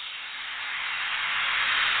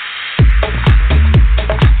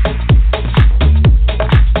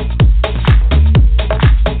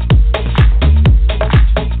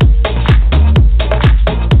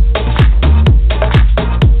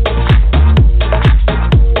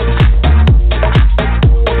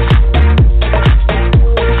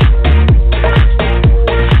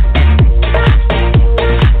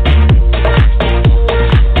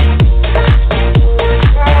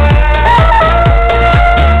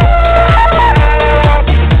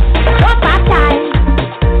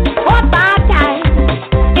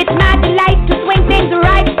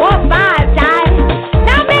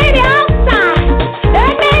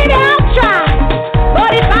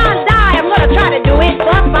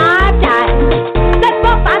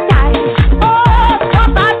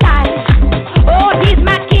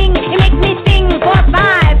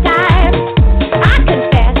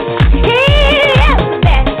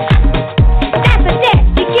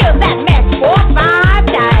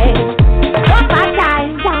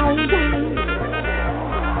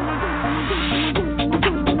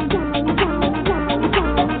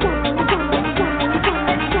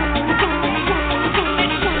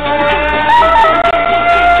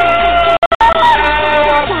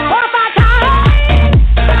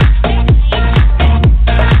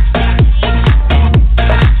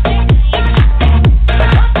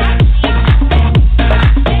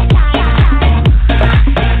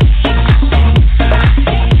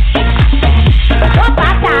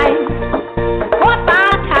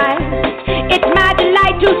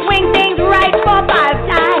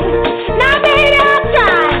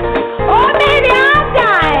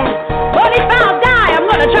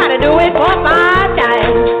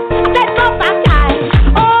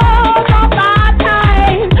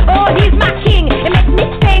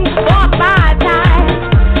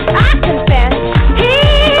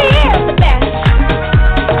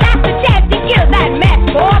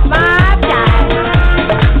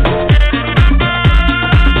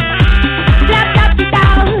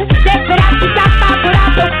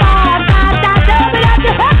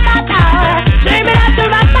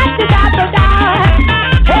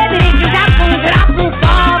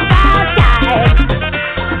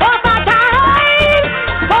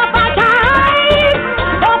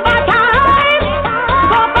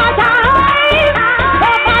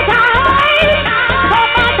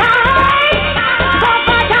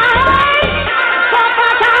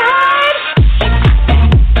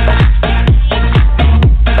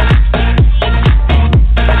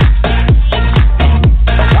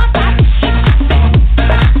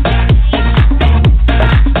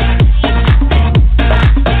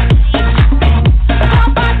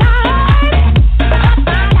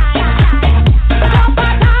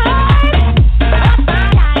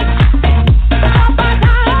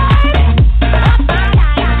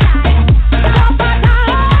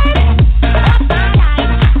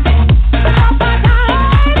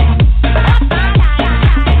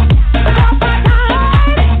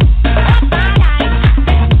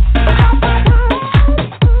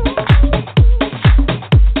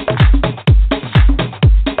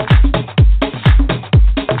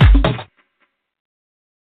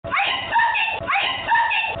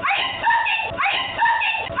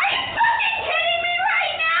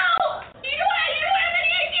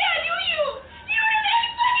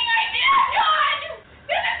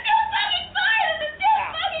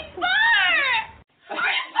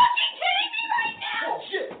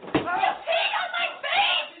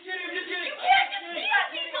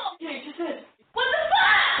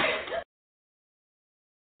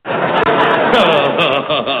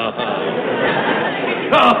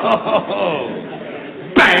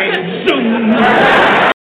 Bang, zoom.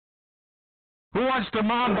 Who wants the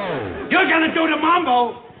mambo? You're gonna do the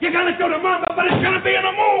mambo. You're gonna do the mambo, but it's gonna be in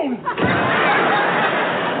the moon.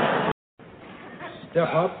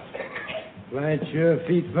 Step up. Plant your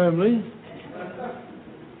feet firmly.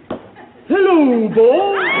 Hello,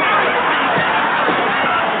 boy.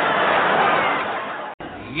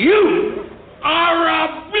 You are a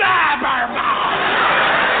blabbermouth.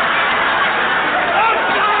 A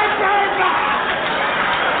blabbermouth.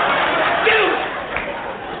 You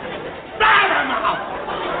blabbermouth.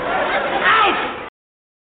 Out.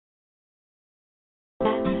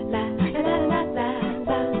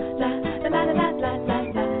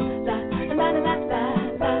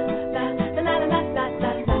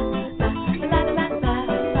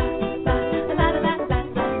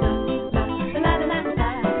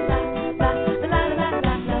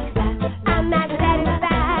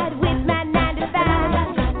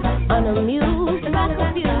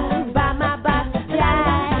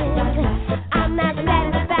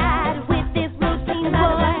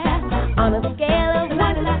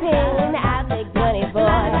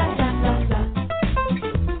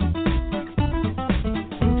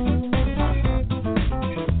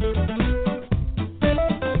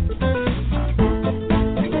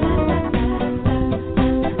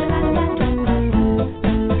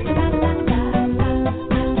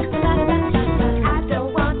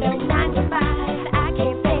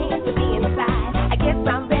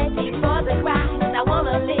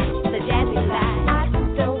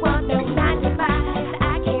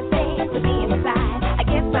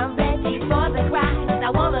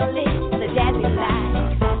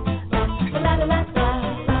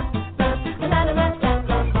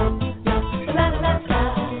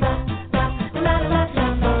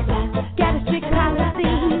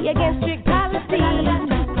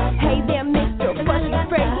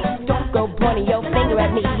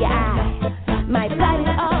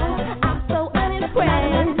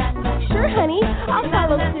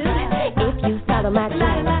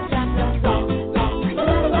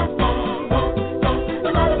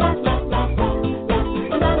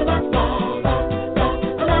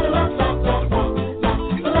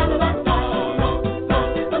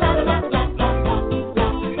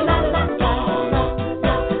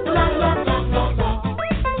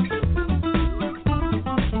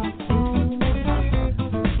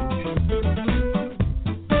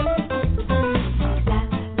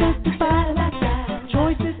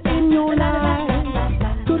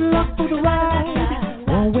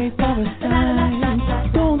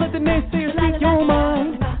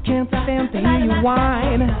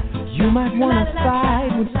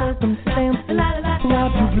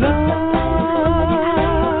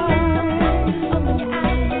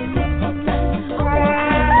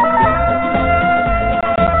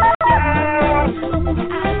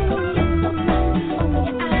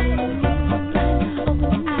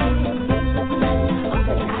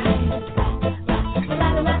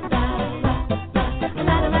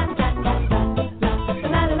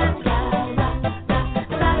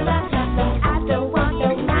 I don't want no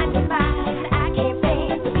 9 to 5. I can't pay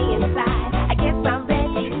to be inside.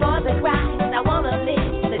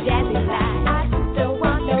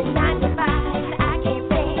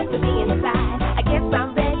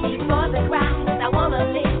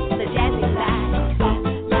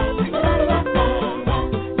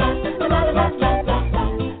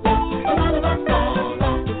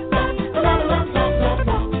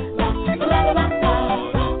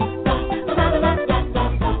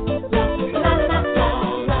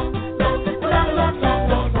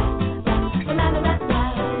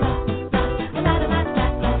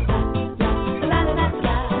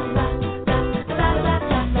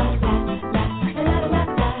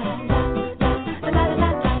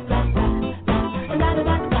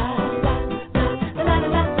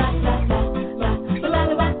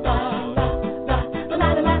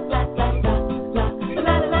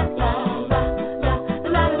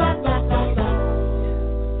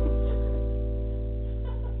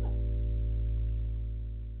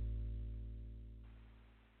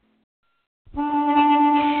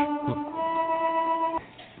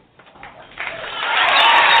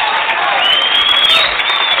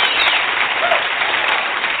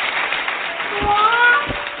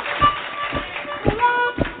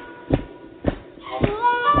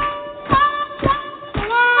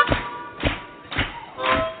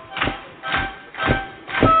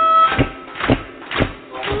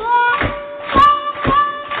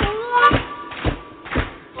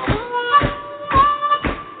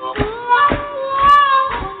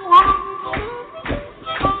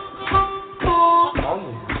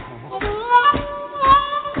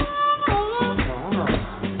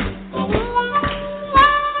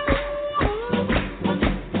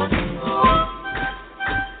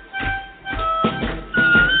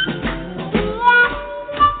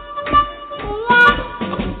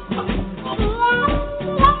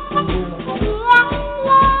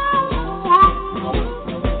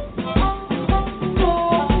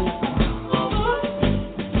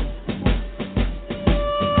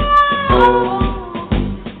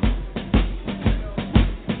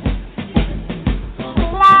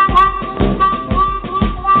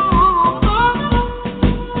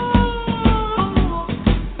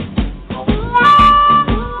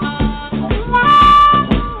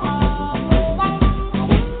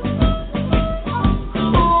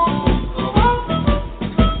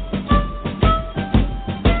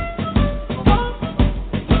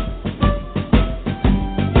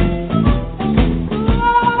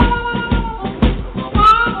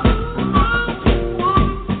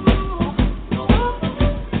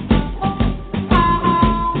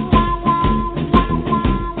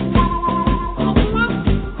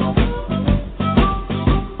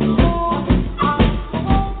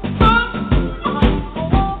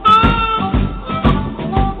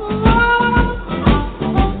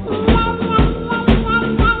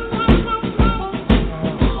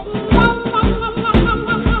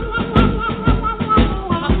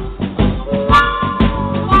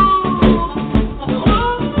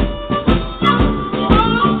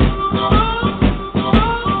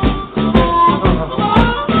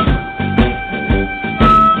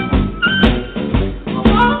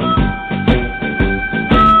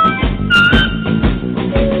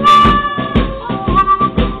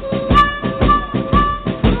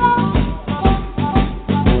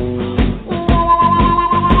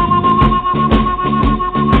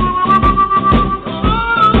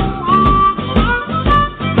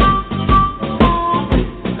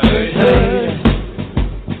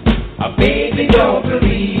 don't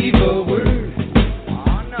believe a word.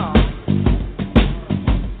 Oh, no.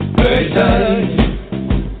 Baby,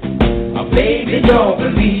 baby, don't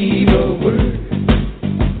believe a word.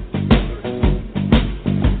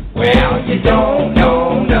 Well, you don't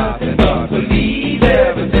know nothing but believe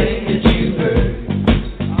everything that you heard.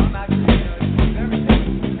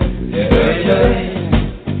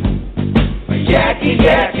 Yakky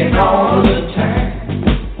yakking all the time.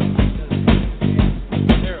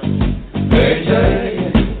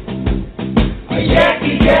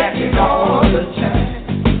 Yakky yakking all the time.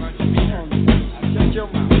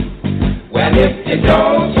 Well, if you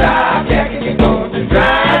don't stop yakking, you're going to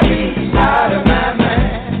drive me out of my mind.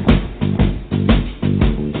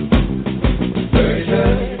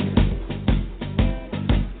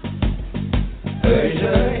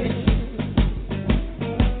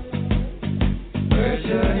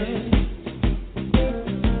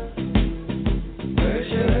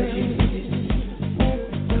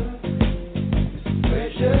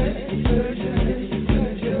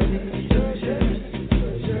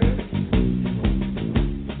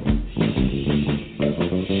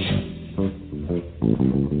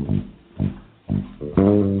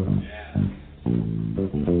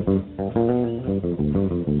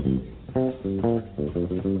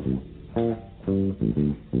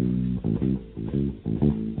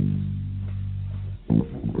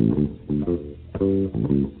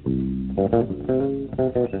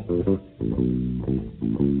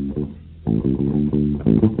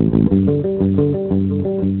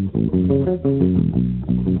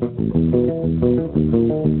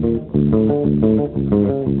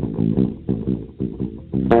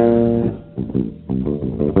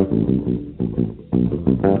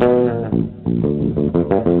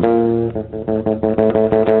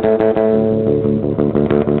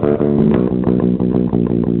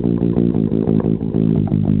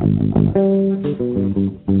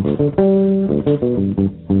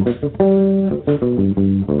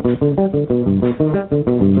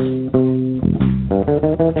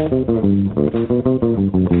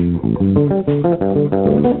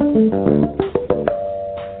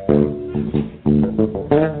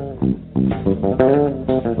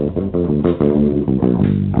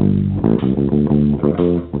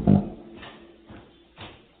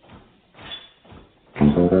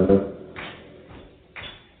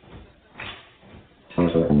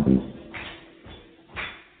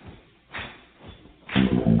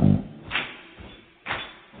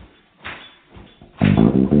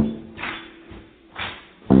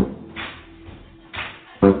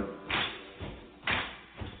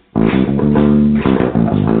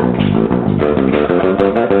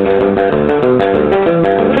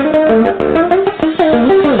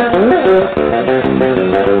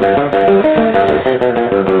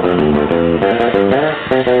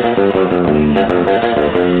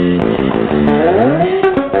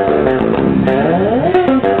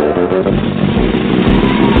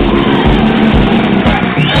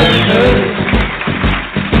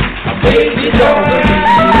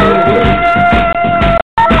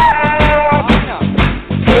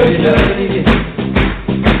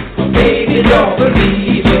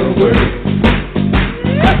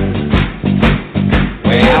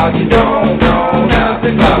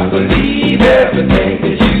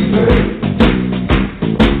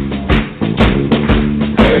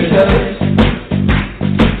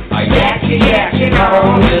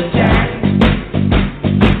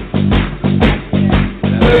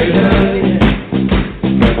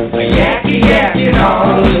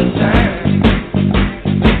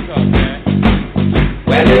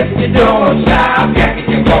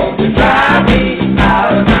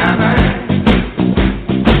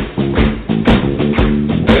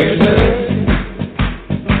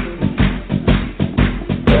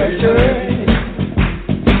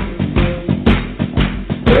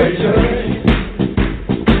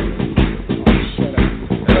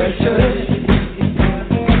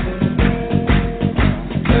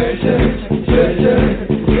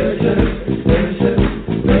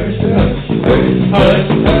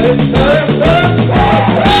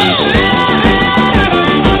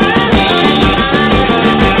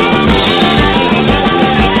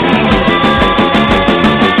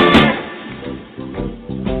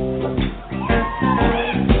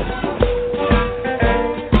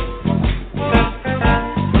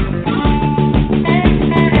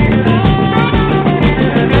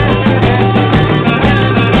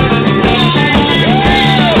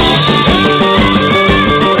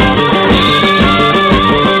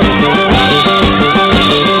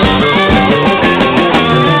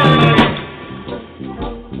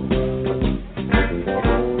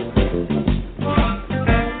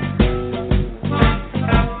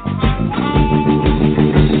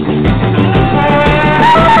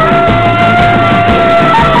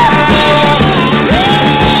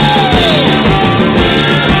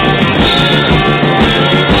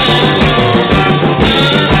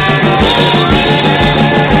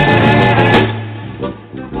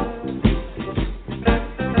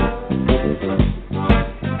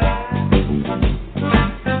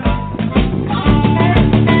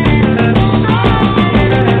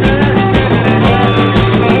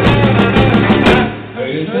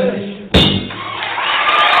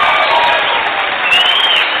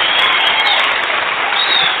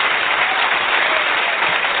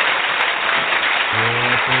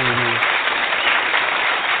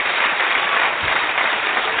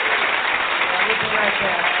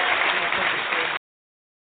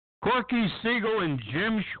 Bucky Siegel and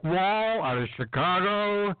Jim Schwall out of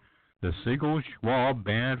Chicago. The Siegel Schwall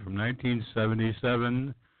Band from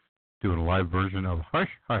 1977, doing a live version of Hush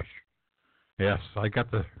Hush. Yes, I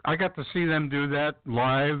got to see them do that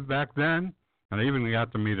live back then, and I even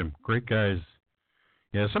got to meet them. Great guys.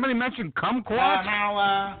 Yeah, somebody mentioned kumquats.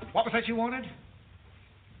 Now, what was that you wanted?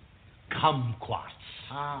 Kumquats.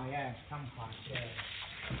 Ah, yes, kumquats, yes.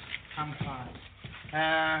 Kumquats.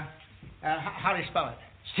 How do you spell it?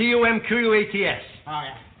 C-U-M-Q-U-A-T-S. Oh,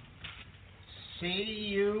 yeah.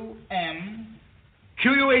 C-U-M...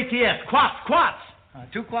 Q-U-A-T-S. Quats.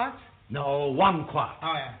 2 quats? No, 1 quat.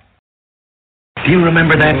 Oh, yeah. Do you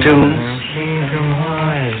remember that tune?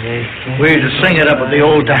 We used to sing it up at the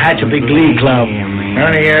old Tehachapi Glee Club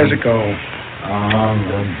many years ago.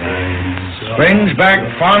 Brings back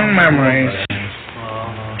fond memories.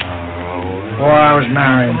 Before I was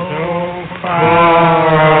married.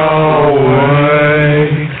 Far away.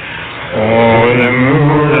 Oh, the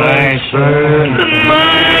moonlight said the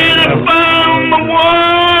night about the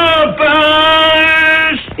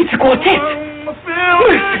waters. It's a quartet.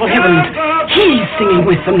 Merciful heavens, he's singing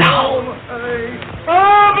with them now.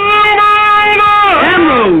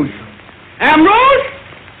 Ambrose!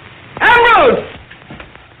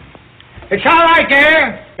 It's all right,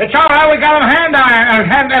 dear. It's all right. We got them the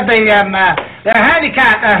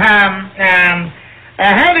handicap,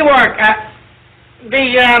 handiwork.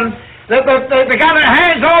 They got their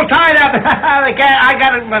hands all tied up. They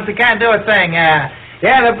can't do a thing. Yeah,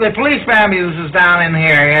 the police ambulance is down in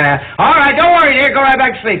here. Yeah. All right, don't worry, dear. Go right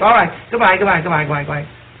back to sleep. All right. Goodbye.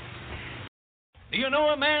 Do you know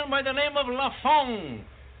a man by the name of Lafong?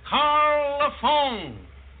 Carl Lafong.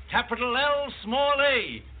 Capital L, small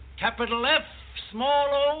a. Capital F, small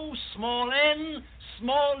o, small n,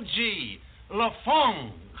 small g.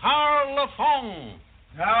 Lafong. Carl Lafong.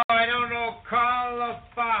 No, I don't know Carl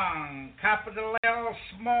Lafong. Capital L,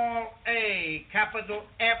 small a. Capital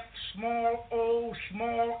F, small o,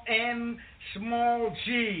 small n, small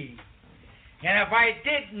g. And if I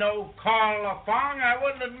did know Carl Lafong, I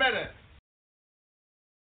wouldn't admit it.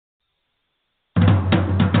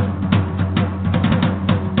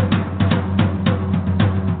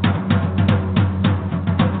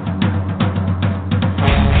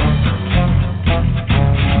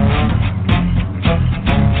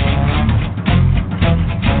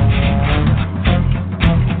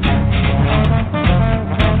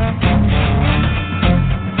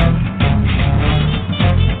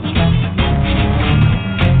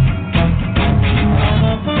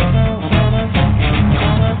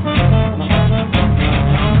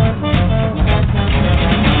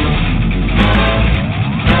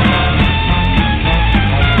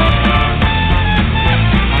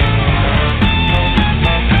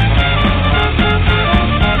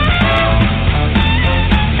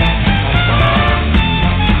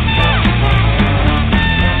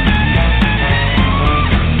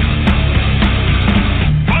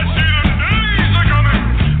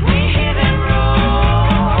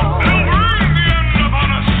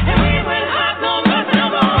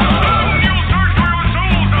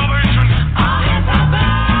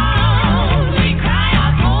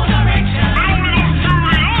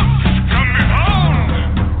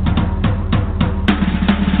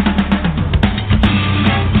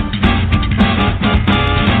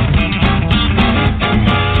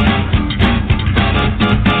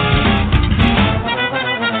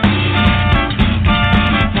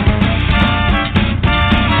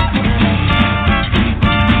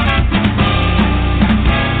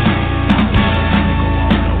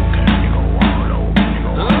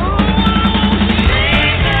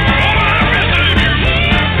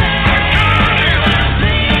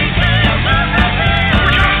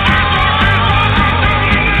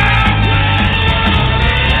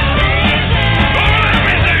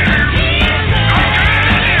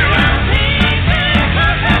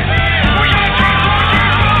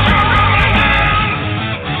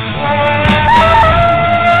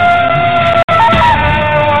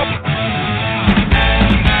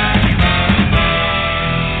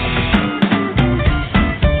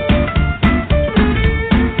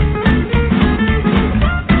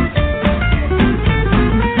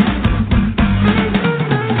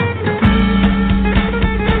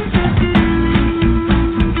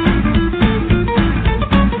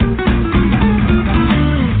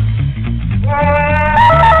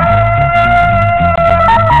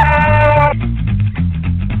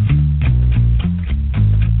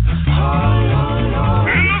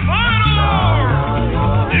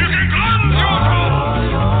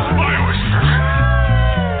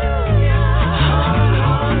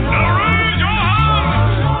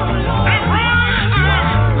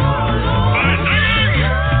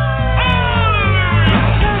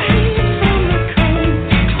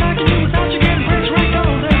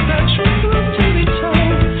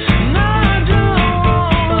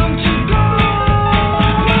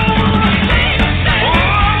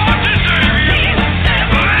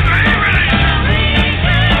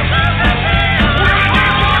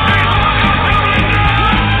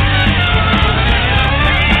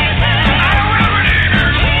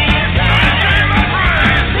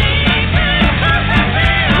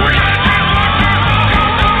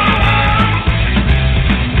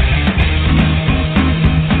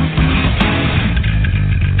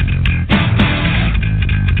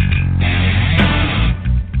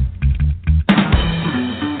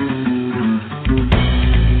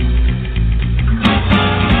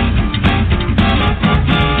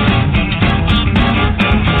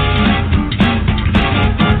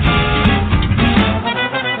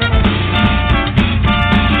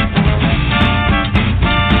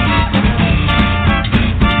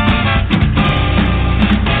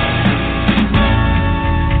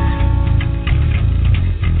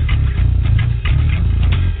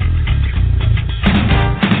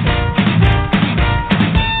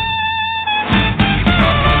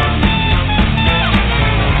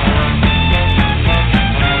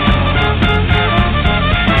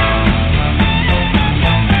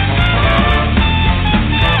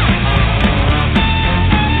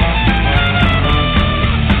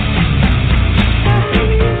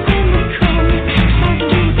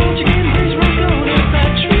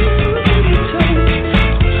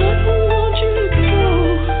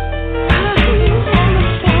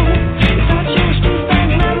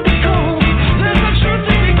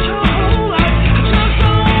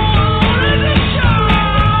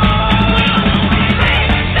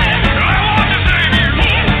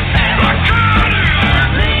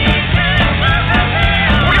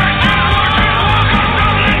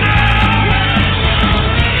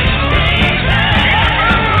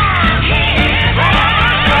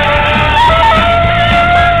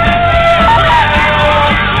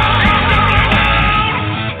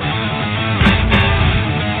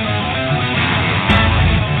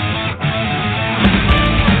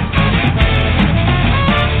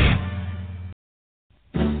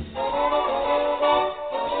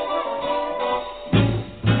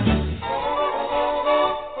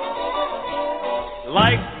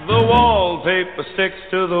 sticks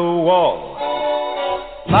to the wall.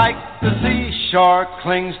 Like the seashore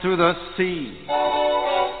clings to the sea.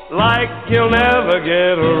 Like you'll never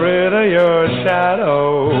get rid of your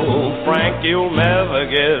shadow. Frank, you'll never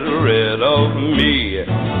get rid of me.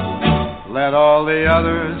 Let all the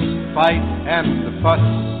others fight and fuss.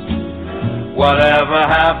 Whatever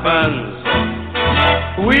happens,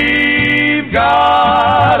 we've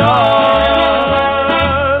got us.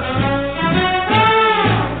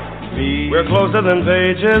 We're closer than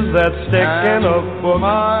pages that stick in a book.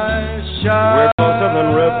 We're closer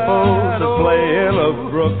than ripples that play in a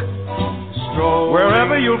brook.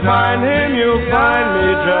 Wherever you find him, you'll find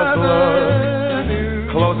me, just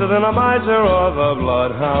look. Closer than a miser or the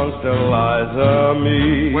bloodhound's Deliza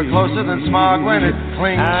me. We're closer than smog when it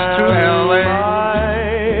clings to L.A.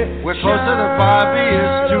 We're closer than Bobby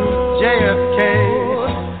is to JFK.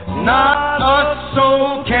 Not a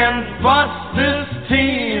soul can bust this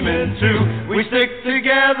team in two. We stick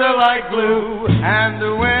together like glue. And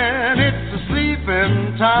when it's a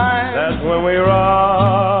sleeping time, that's when we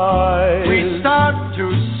rise. We start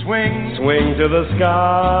to swing to the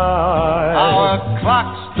sky. Our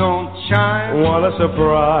clocks don't chime. What a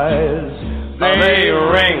surprise. They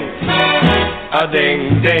ring. A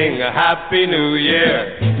ding ding, a happy new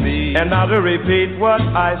year. And now to repeat what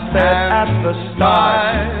I said at the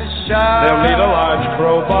start, they'll need a large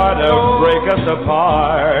crowbar to break us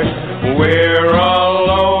apart. We're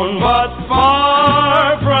alone but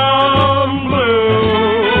far from blue.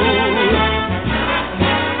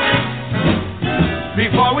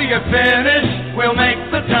 Before we get finished, we'll make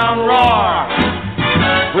the town roar.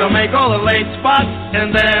 We'll make all the late spots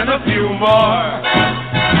and then a few more.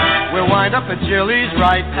 We'll wind up at Jilly's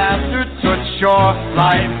right after Toots Shore.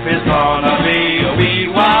 Life is gonna be a wee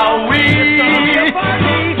wow wee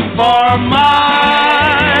for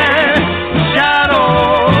my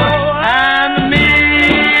shadow and me.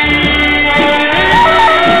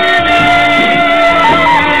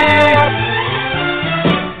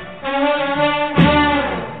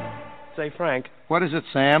 Say, Frank. What is it,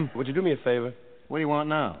 Sam? Would you do me a favor? What do you want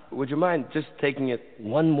now? Would you mind just taking it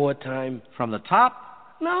one more time? From the top?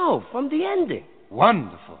 No, from the ending.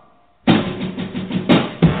 Wonderful. And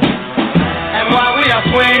while we are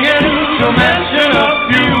swinging, to mention a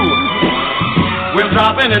few, we'll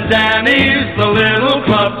drop in at Danny's, the little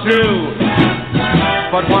club too.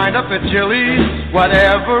 But wind up at Jilly's,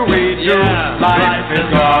 whatever we do, life is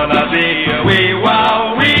gonna be a wee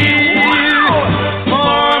wow wee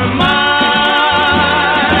for my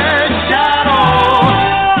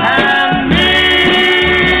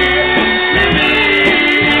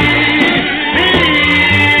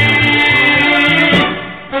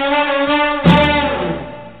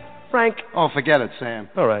Frank. Oh, forget it, Sam.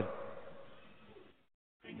 All right.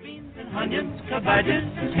 Beans and onions, cabbages,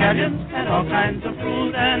 scallions, and all kinds of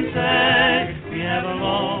fruit, and say we have a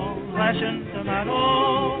long ration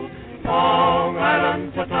tomato, all right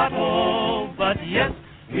on potato. But yes,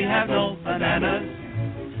 we have no bananas.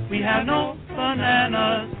 We have no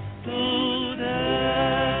bananas today.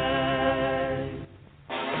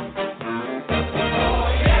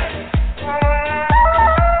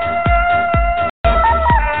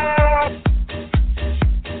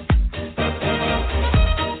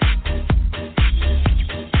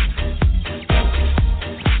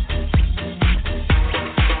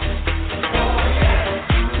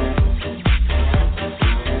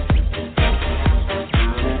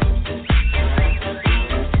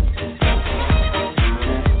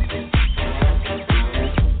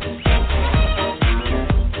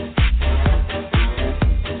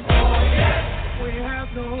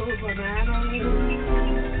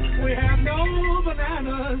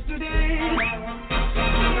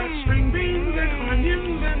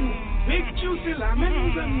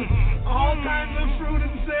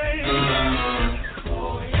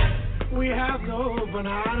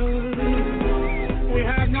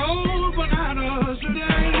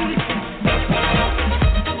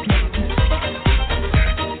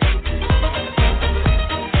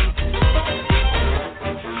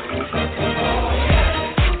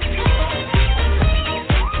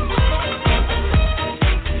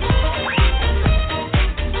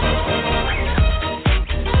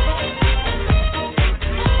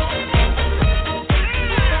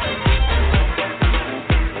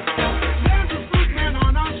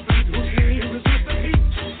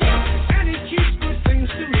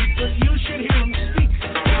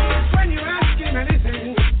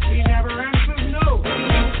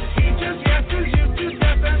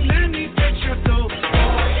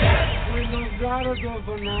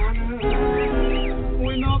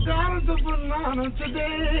 We know God is a banana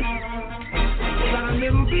today. got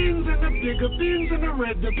little beans and the bigger beans and the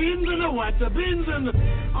red, the beans and the white, the beans and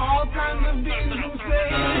all kinds of beans you say.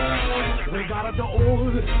 We got the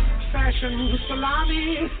old-fashioned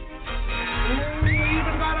salami. We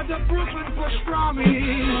even got the Brooklyn pastrami.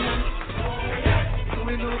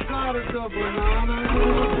 We no got the banana.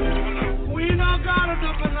 We no got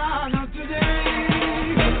the banana today.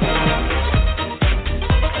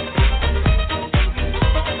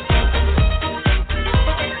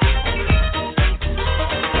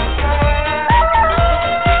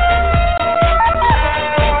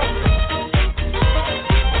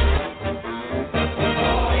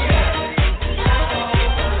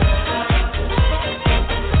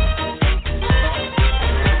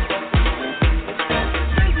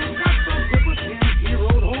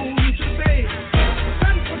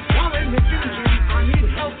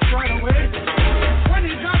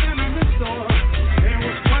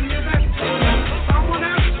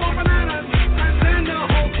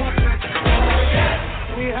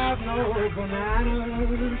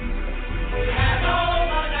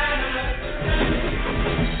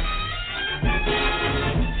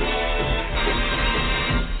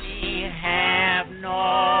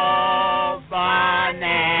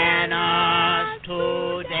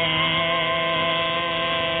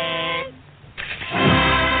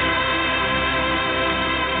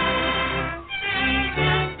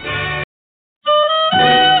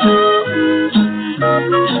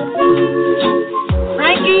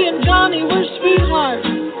 Frankie and Johnny were sweethearts.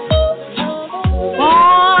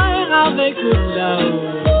 Boy, how they could love.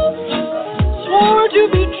 Swore to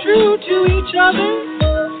be true to each other.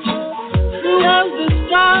 True as the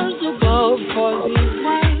stars above. 'Cause he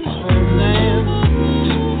was her man.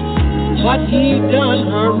 But he done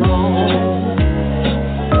her wrong.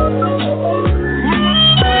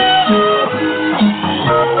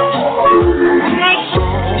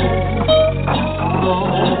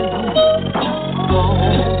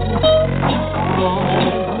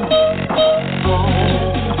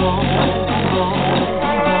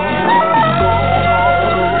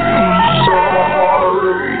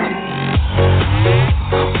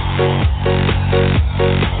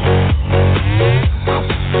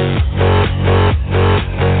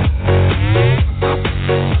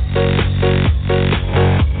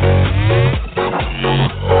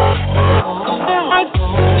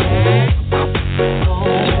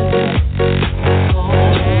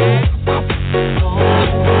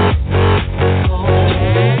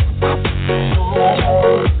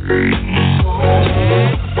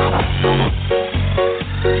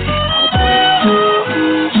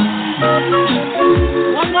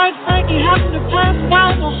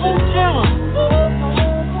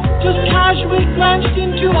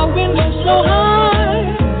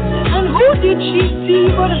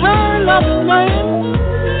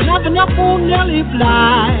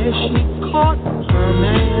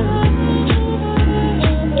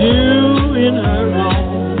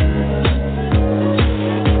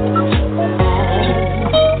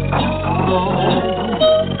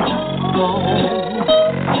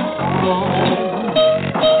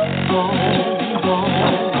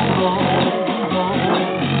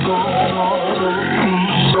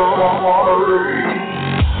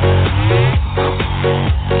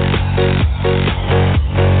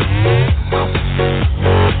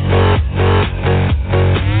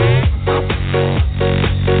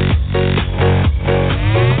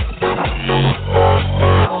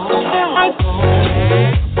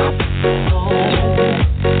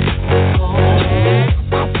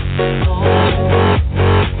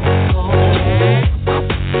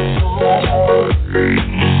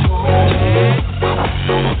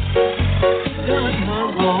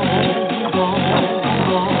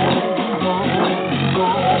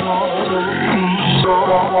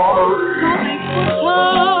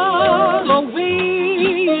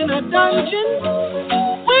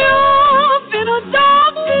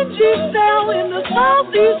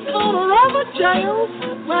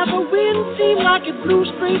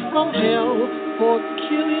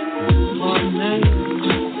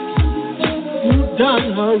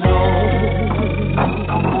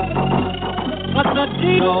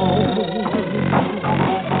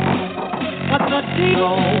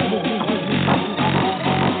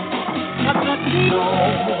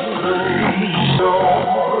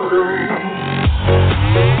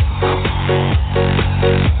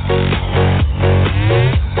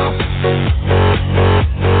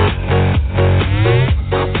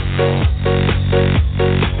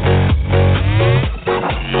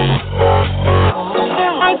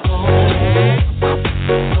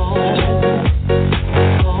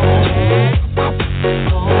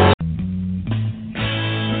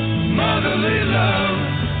 Motherly love.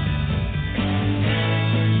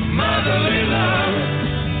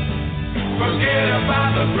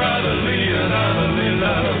 about the brotherly and otherly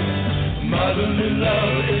love. Motherly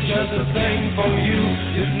love is just a thing for you.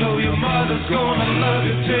 You know your mother's gonna love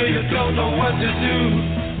you till you don't know what to do.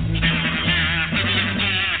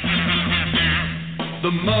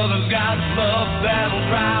 The mother's got love that'll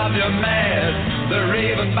drive you mad. They're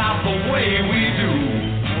raving about the way we do.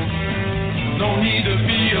 No need to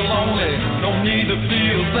feel lonely, no need to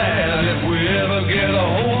feel sad. If we ever get a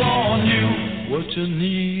hold on you, what you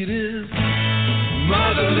need is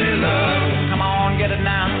motherly love. Come on, get it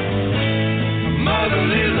now.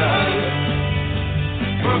 Motherly love.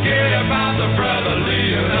 Forget about the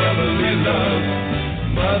brotherly and otherly love.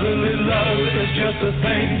 Motherly love is just a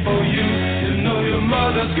thing for you. You know your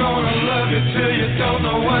mother's gonna love you till you don't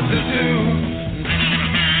know what to do.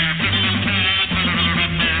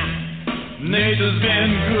 Nature's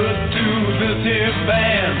been good to this here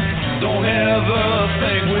band. Don't ever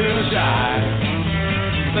think we're shy.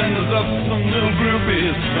 Send us up some little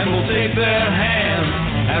groupies and we'll take their hands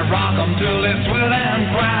and rock them till they sweat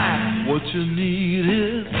and cry. What you need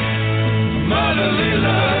is motherly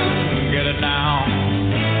love. Get it now.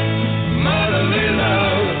 Motherly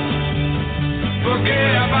love.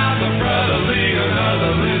 Forget about the brotherly and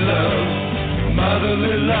otherly love.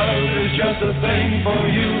 Motherly love is just a thing for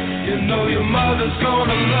you. You know your mother's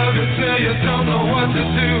gonna love you till you don't know what to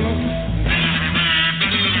do.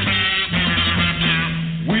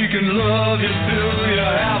 We can love you till you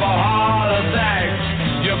have a heart attack.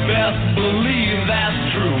 You best believe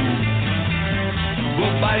that's true.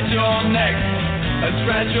 We'll bite your neck and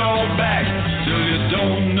scratch your back till you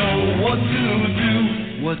don't know what to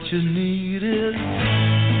do. What you need is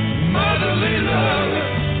motherly love.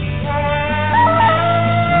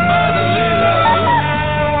 Motherly love.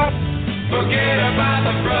 Forget about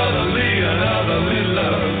the brotherly and otherly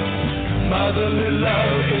love. Motherly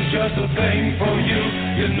love is just a thing for you.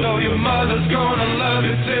 You know your mother's gonna love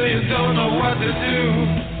you till you don't know what to do.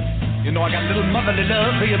 You know I got a little motherly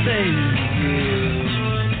love for you, baby.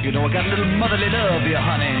 Yeah. You know I got a little motherly love for you,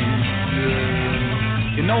 honey.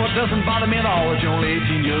 Yeah. You know it doesn't bother me at all that you're only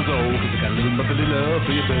 18 years old, 'cause I got a little motherly love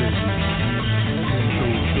for you, baby.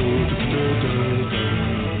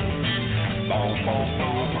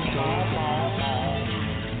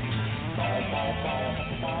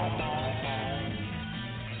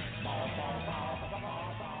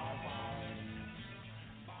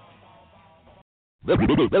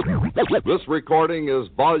 This recording is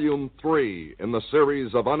Volume 3 in the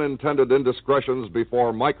series of unintended indiscretions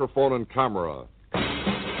before microphone and camera.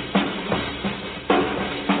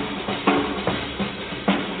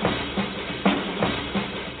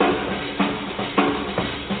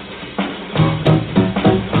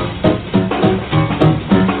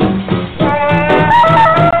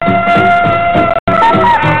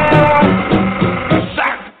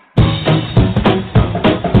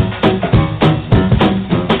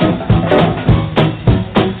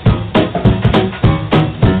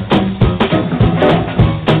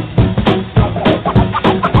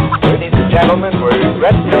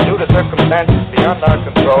 Beyond our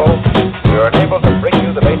control, we are unable to bring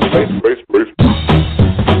you the base.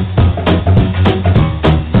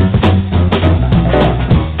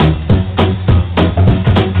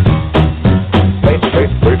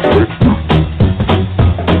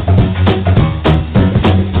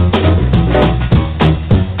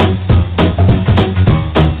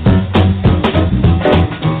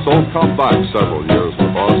 So come back several years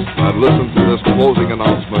with us and listen to this closing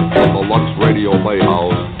announcement from the Lux Radio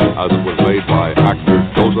Playhouse as it was made by actor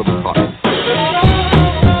Joseph Cotton.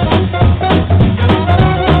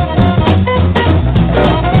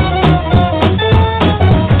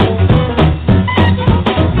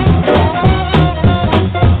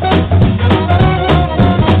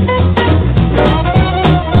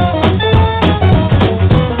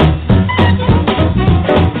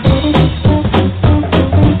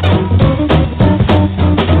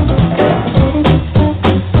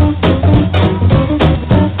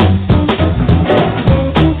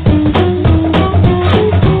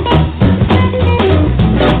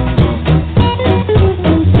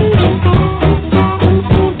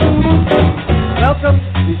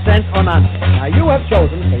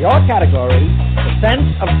 Category, the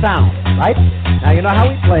sense of sound, right? Now you know how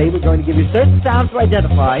we play. We're going to give you certain sounds to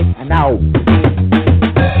identify, and now.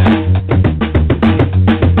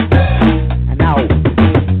 And now. Now.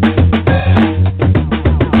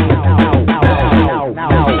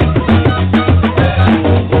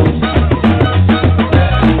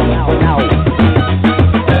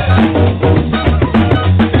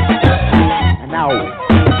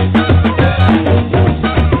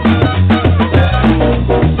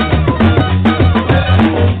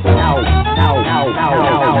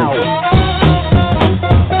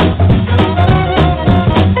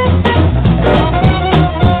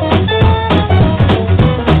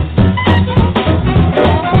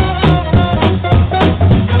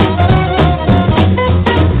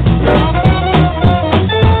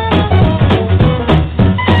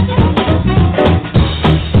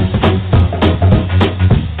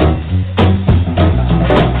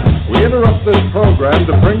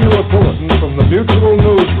 you a bulletin from the Mutual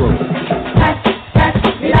Newsroom.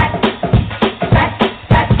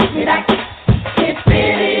 It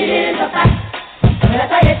really is a fact. The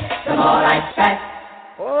less I get, the more I fact.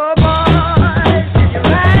 Oh boy, did you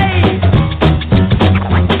right?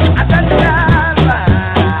 I done done right.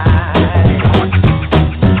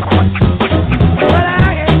 But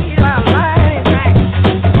I ain't my mind back.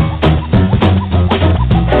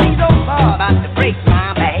 Please don't fall about to break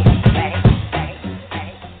my back.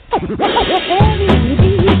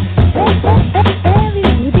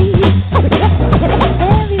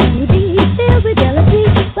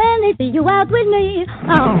 When they see you out with me,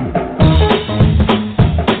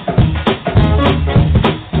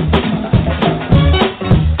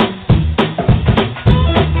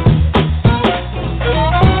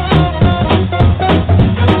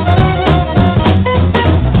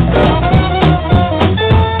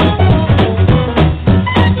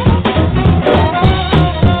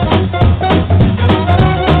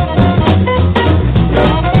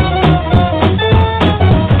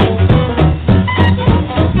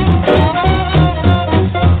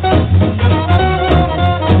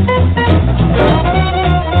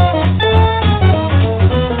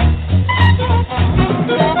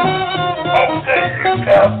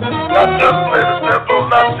 Not just play the simple,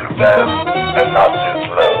 not too fast, and not too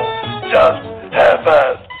slow. Just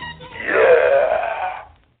half-assed. Yeah.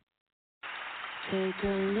 take a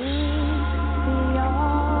look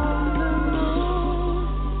beyond the moon.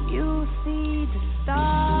 You see the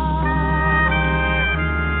stars,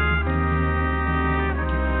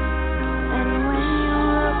 and when you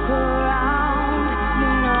look around,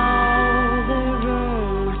 you know the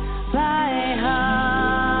room by heart.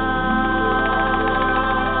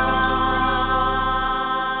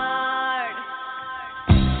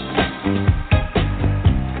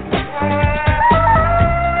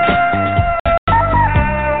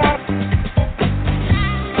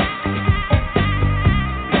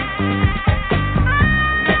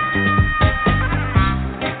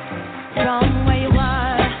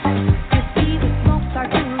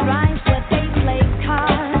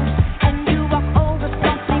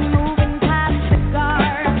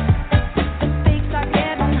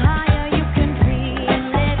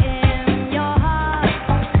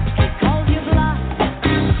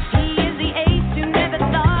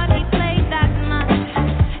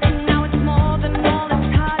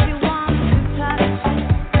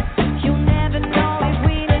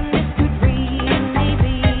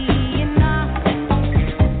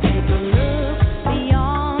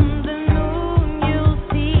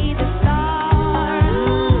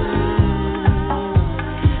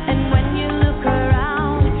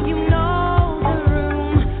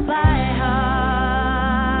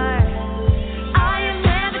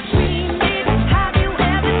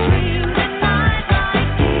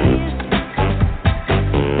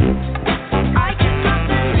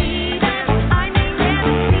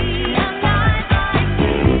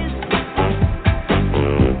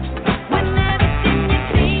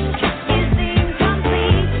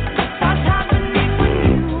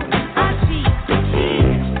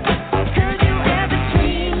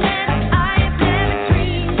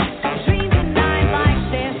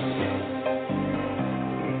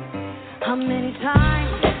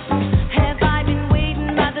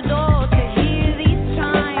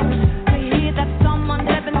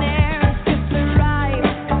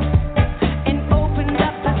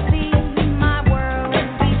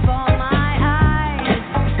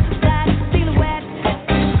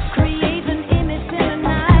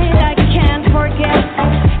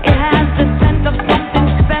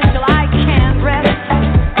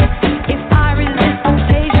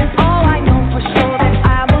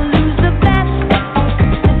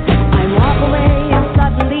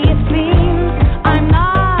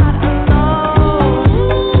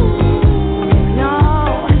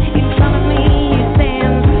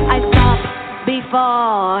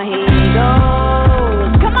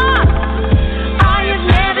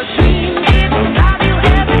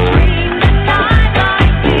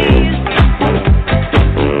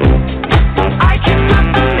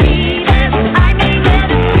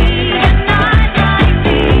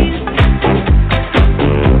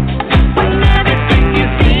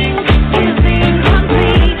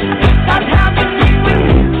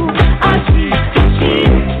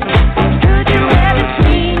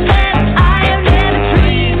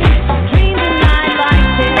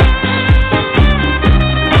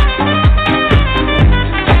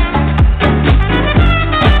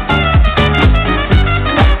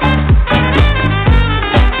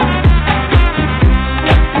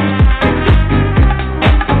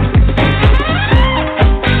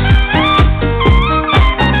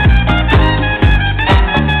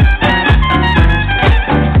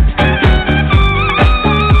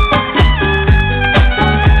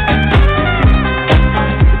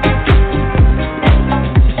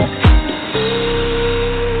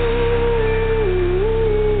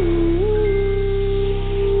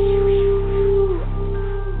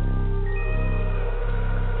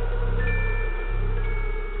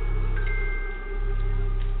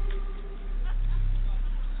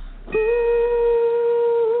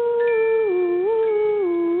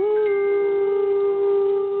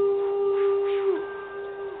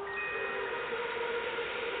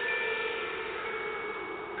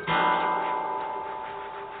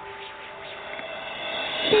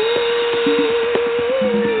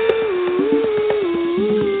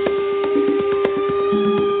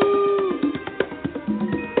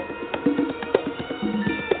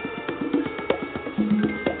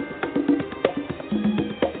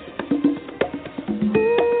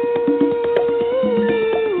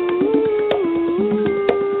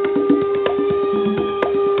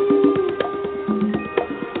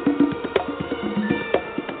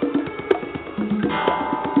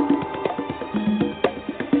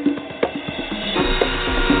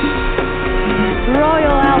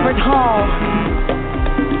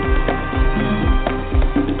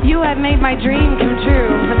 that made my dream come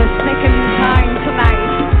true for the second time tonight.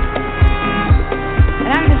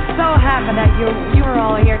 And I'm just so happy that you were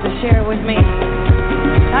all here to share it with me.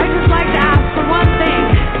 I'd just like to ask for one thing.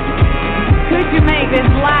 Could you make this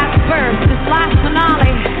last verse, this last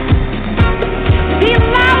finale, the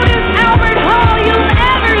loudest Albert Hall you've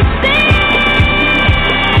ever seen?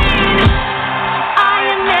 I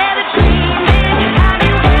am never dreaming. Have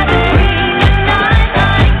you ever dreamed a night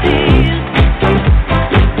like this?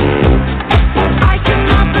 I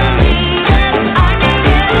cannot believe it. I may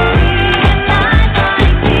never see a night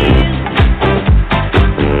like this.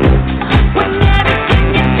 When everything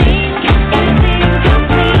you think is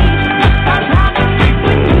incomplete, what's happening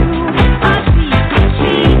when you are cheek to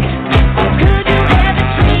cheek? Could you ever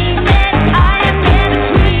dream it? I have never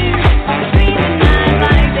dreamed a night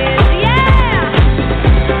like this. Yeah,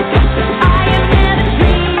 I have never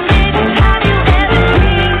dreamed it. Have you ever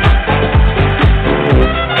dreamed?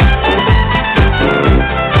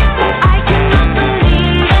 I cannot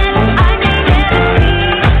believe it. I may never see.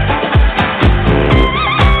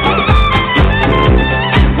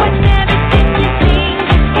 When everything you think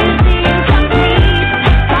is incomplete,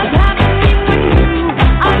 what's happening when you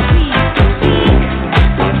are cheek to cheek?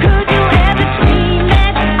 Could you ever dream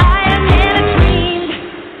it? I have never dreamed.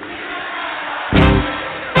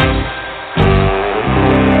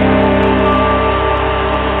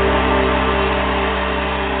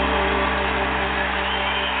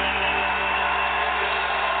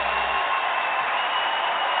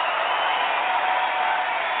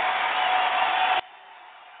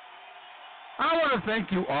 I want to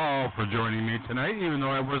thank you all for joining me tonight, even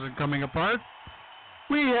though I wasn't coming apart.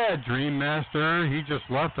 We had Dream Master. He just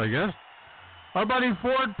left, I guess. Our buddy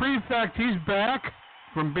Ford Prefect, he's back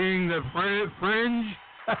from being the Fringe,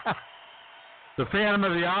 the Phantom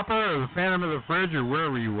of the Opera, or the Phantom of the Fringe, or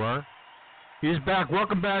wherever you are. He's back.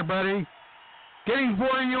 Welcome back, buddy. Getting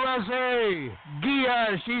for USA,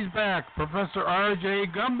 Gia, she's back. Professor R.J.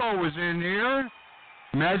 Gumbo was in here.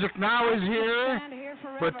 Magic Now is here.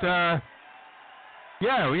 But,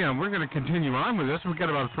 yeah, we're going to continue on with this. We've got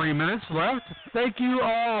about 3 minutes left. Thank you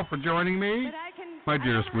all for joining me. My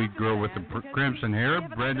dear sweet girl with the crimson hair,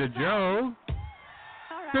 Brenda Joe.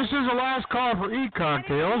 This is the last call for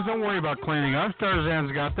e-cocktails. Don't worry about cleaning up.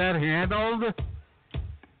 Starzan's got that handled.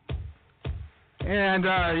 And,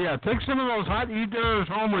 yeah, take some of those hot e-dinners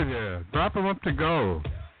home with you. Drop them up to go.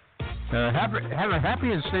 Have a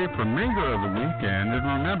happy and safe remainder of the weekend. And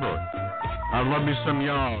remember, I love me some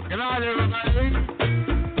y'all. Good night, everybody.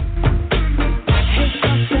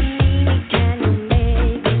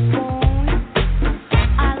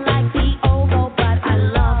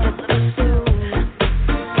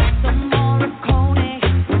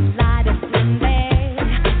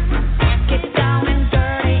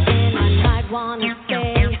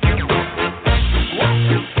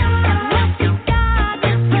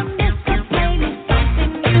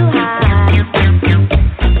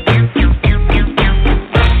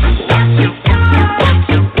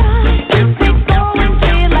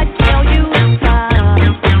 Like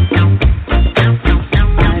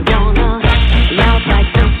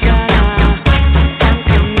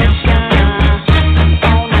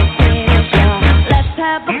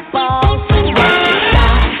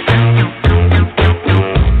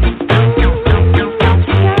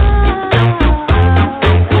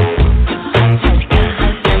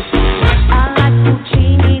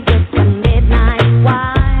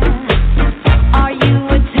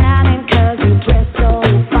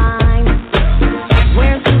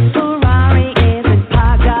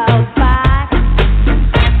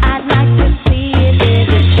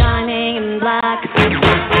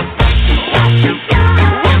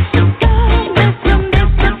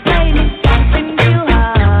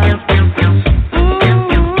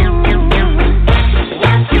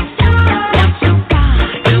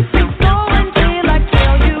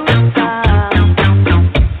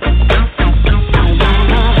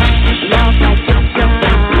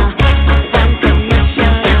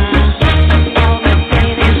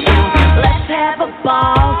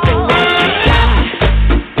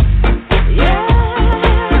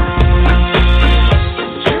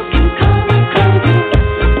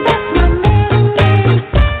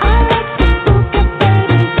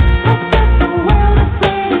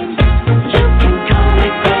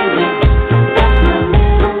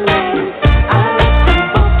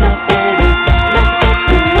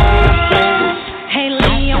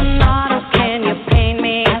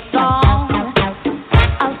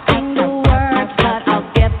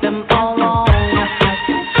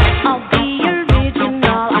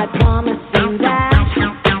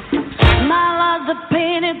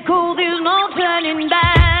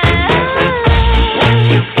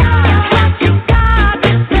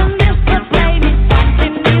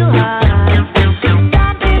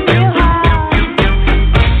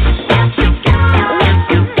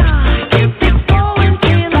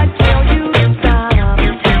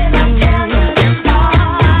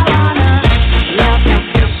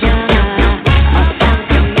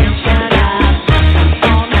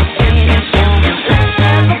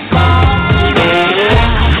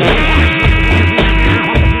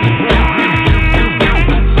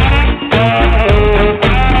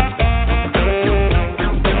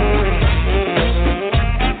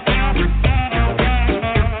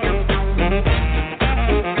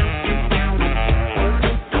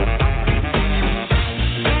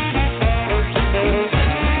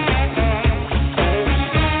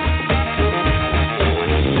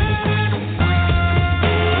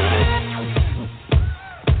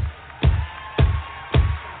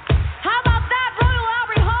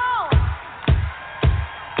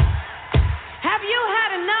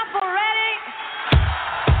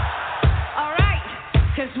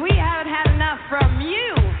because we haven't had enough from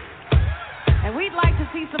you. And we'd like to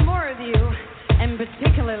see some more of you, and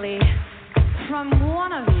particularly from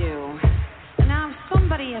one of you. And I have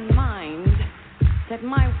somebody in mind that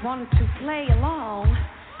might want to play along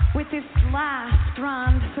with this last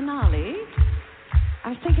grand finale. I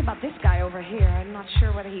was thinking about this guy over here. I'm not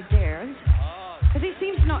sure whether he dares, because he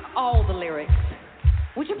seems to know all the lyrics.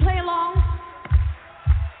 Would you play along?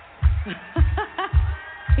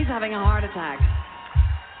 He's having a heart attack.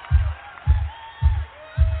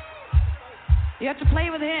 You have to play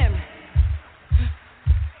with him.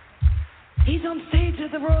 He's on stage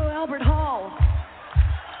at the Royal Albert Hall.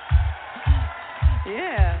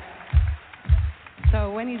 Yeah.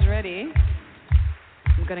 So when he's ready,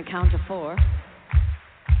 I'm going to count to 4.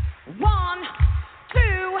 1, 2,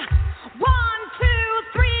 1, 2,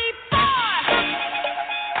 3.